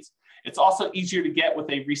qualify for these. It's also easier to get with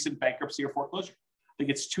a recent bankruptcy or foreclosure. I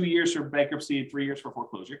think it's 2 years for bankruptcy and 3 years for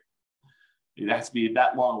foreclosure. It has to be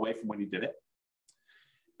that long away from when you did it.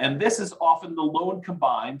 And this is often the loan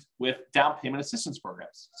combined with down payment assistance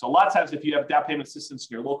programs. So a lot of times if you have down payment assistance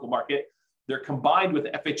in your local market, they're combined with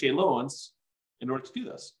FHA loans in order to do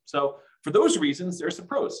this. So for those reasons, there's some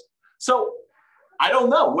pros. So I don't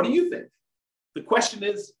know. What do you think? The question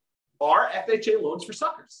is, are FHA loans for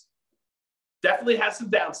suckers? Definitely has some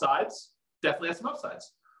downsides, definitely has some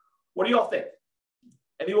upsides. What do y'all think?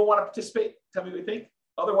 Anyone want to participate? Tell me what you think.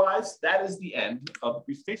 Otherwise, that is the end of the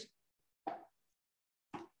presentation.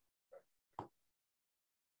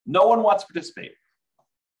 No one wants to participate.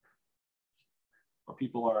 Or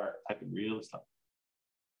people are typing real stuff.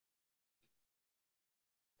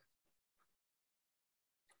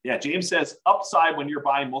 Yeah, James says upside when you're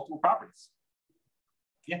buying multiple properties.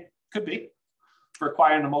 Yeah, could be. For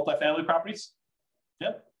acquiring the multifamily properties.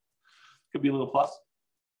 Yeah, could be a little plus.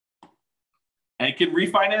 And you can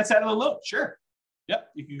refinance out of the loan. Sure. Yep,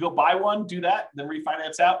 you can go buy one, do that, then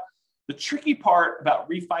refinance out. The tricky part about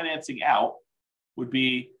refinancing out would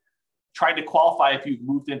be trying to qualify if you've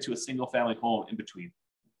moved into a single family home in between.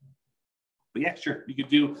 But yeah, sure, you could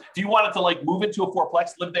do, if you wanted to like move into a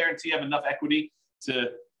fourplex, live there until you have enough equity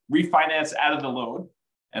to refinance out of the loan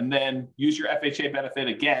and then use your FHA benefit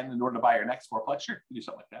again in order to buy your next fourplex, sure, you do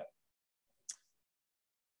something like that.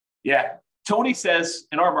 Yeah, Tony says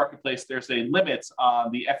in our marketplace, there's a limit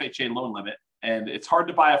on the FHA loan limit, and it's hard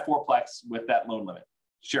to buy a fourplex with that loan limit.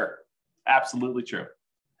 Sure, absolutely true.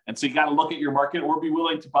 And so you got to look at your market or be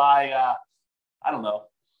willing to buy, I don't know,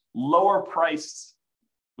 lower priced,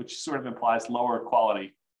 which sort of implies lower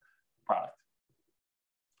quality product.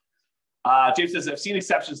 James says, I've seen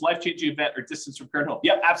exceptions, life-changing event or distance from current home.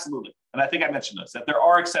 Yep, absolutely. And I think I mentioned this, that there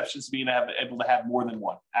are exceptions to being able to have more than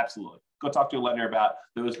one. Absolutely. Go talk to a lender about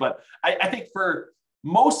those. But I think for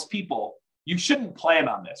most people, you shouldn't plan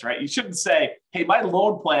on this, right? You shouldn't say, hey, my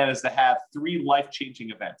loan plan is to have 3 life-changing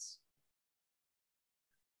events.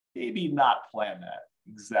 Maybe not plan that.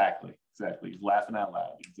 Exactly. Laughing out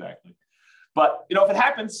loud. Exactly. But, if it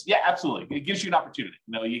happens, yeah, absolutely. It gives you an opportunity.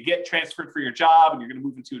 You get transferred for your job and you're going to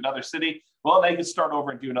move into another city. Well, now you can start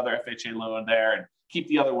over and do another FHA loan there and keep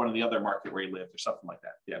the other one in the other market where you live or something like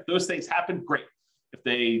that. Yeah, if those things happen, great.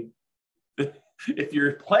 If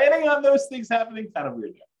you're planning on those things happening, kind of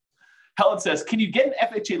weird. Helen says, can you get an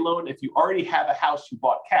FHA loan if you already have a house you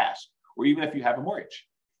bought cash or even if you have a mortgage?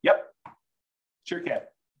 Yep, sure can.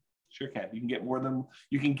 Sure can. You can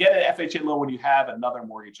get an FHA loan when you have another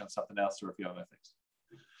mortgage on something else or a few other things.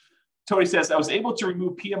 Tony says, I was able to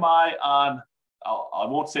remove PMI on, I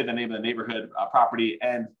won't say the name of the neighborhood property,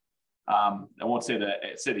 and I won't say the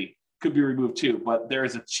city, could be removed too, but there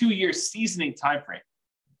is a 2-year seasoning time frame.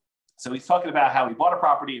 So he's talking about how he bought a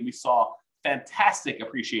property and we saw fantastic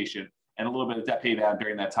appreciation and a little bit of debt pay down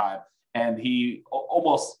during that time. And he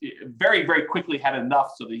almost very, very quickly had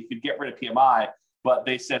enough so that he could get rid of PMI. But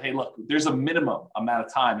they said, hey, look, there's a minimum amount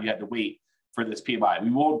of time you had to wait for this PMI.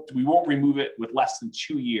 We won't remove it with less than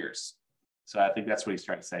 2 years. So I think that's what he's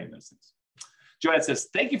trying to say in those things. Joanne says,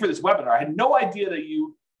 thank you for this webinar. I had no idea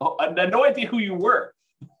who you were.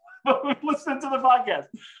 Listen to the podcast.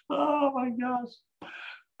 Oh my gosh.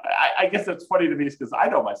 I guess that's funny to me because I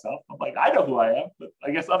know myself. I'm like, I know who I am, but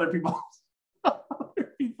I guess other people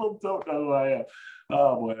don't know who I am.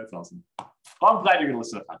 Oh boy, that's awesome. Well, I'm glad you're going to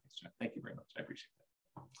listen to the podcast, John. Thank you very much. I appreciate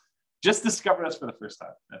that. Just discovered us for the first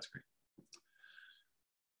time. That's great.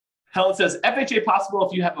 Helen says, FHA possible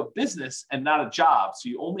if you have a business and not a job, so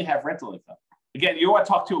you only have rental income. Again, you want to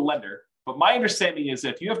talk to a lender But my understanding is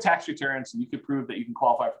if you have tax returns and you can prove that you can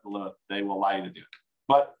qualify for the loan, they will allow you to do it.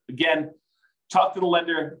 But again, talk to the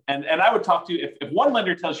lender. And I would talk to you, if one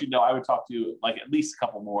lender tells you no, I would talk to like at least a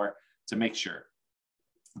couple more to make sure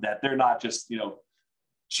that they're not just,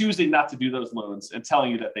 choosing not to do those loans and telling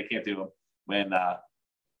you that they can't do them when,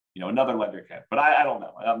 another lender can. But I don't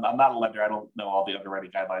know. I'm not a lender. I don't know all the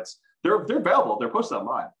underwriting guidelines. They're available. They're posted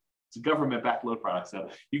online. It's a government-backed loan product. So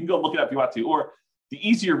you can go look it up if you want to. Or the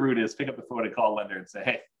easier route is pick up the phone and call a lender and say,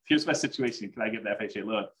 hey, here's my situation. Can I get an FHA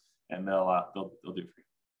loan? And they'll do it for you.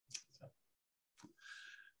 So.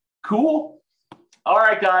 Cool. All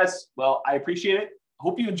right, guys. Well, I appreciate it.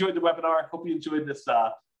 Hope you enjoyed the webinar. Hope you enjoyed this,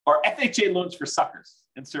 our FHA Loans for Suckers.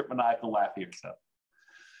 Insert maniacal laugh here. So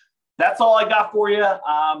that's all I got for you.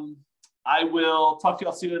 I will talk to you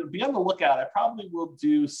all soon. Be on the lookout. I probably will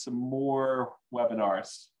do some more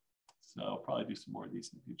webinars. So I'll probably do some more of these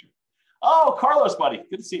in the future. Oh, Carlos, buddy.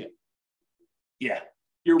 Good to see you. Yeah,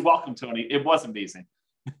 you're welcome, Tony. It was amazing.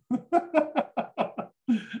 That's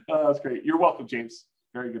great. You're welcome, James.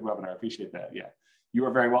 Very good webinar. I appreciate that. Yeah. You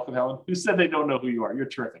are very welcome, Helen. Who said they don't know who you are? You're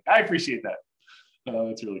terrific. I appreciate that.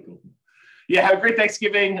 That's really cool. Yeah, have a great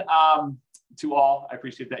Thanksgiving to all. I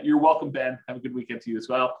appreciate that. You're welcome, Ben. Have a good weekend to you as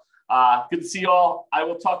well. Good to see you all. I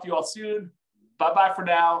will talk to you all soon. Bye-bye for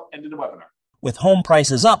now. End of the webinar. With home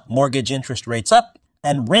prices up, mortgage interest rates up,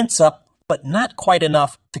 and rents up, but not quite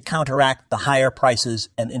enough to counteract the higher prices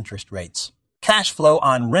and interest rates. Cash flow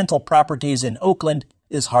on rental properties in Oakland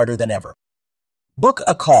is harder than ever. Book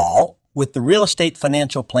a call with the Real Estate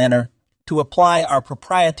Financial Planner to apply our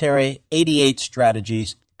proprietary 88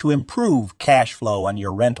 strategies to improve cash flow on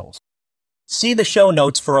your rentals. See the show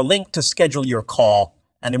notes for a link to schedule your call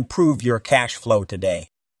and improve your cash flow today.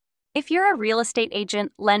 If you're a real estate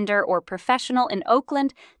agent, lender, or professional in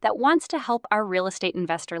Oakland that wants to help our real estate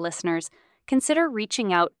investor listeners, consider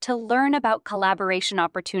reaching out to learn about collaboration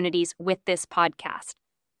opportunities with this podcast.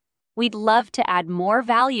 We'd love to add more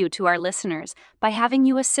value to our listeners by having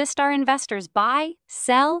you assist our investors buy,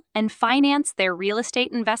 sell, and finance their real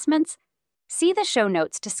estate investments. See the show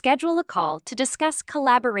notes to schedule a call to discuss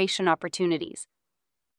collaboration opportunities.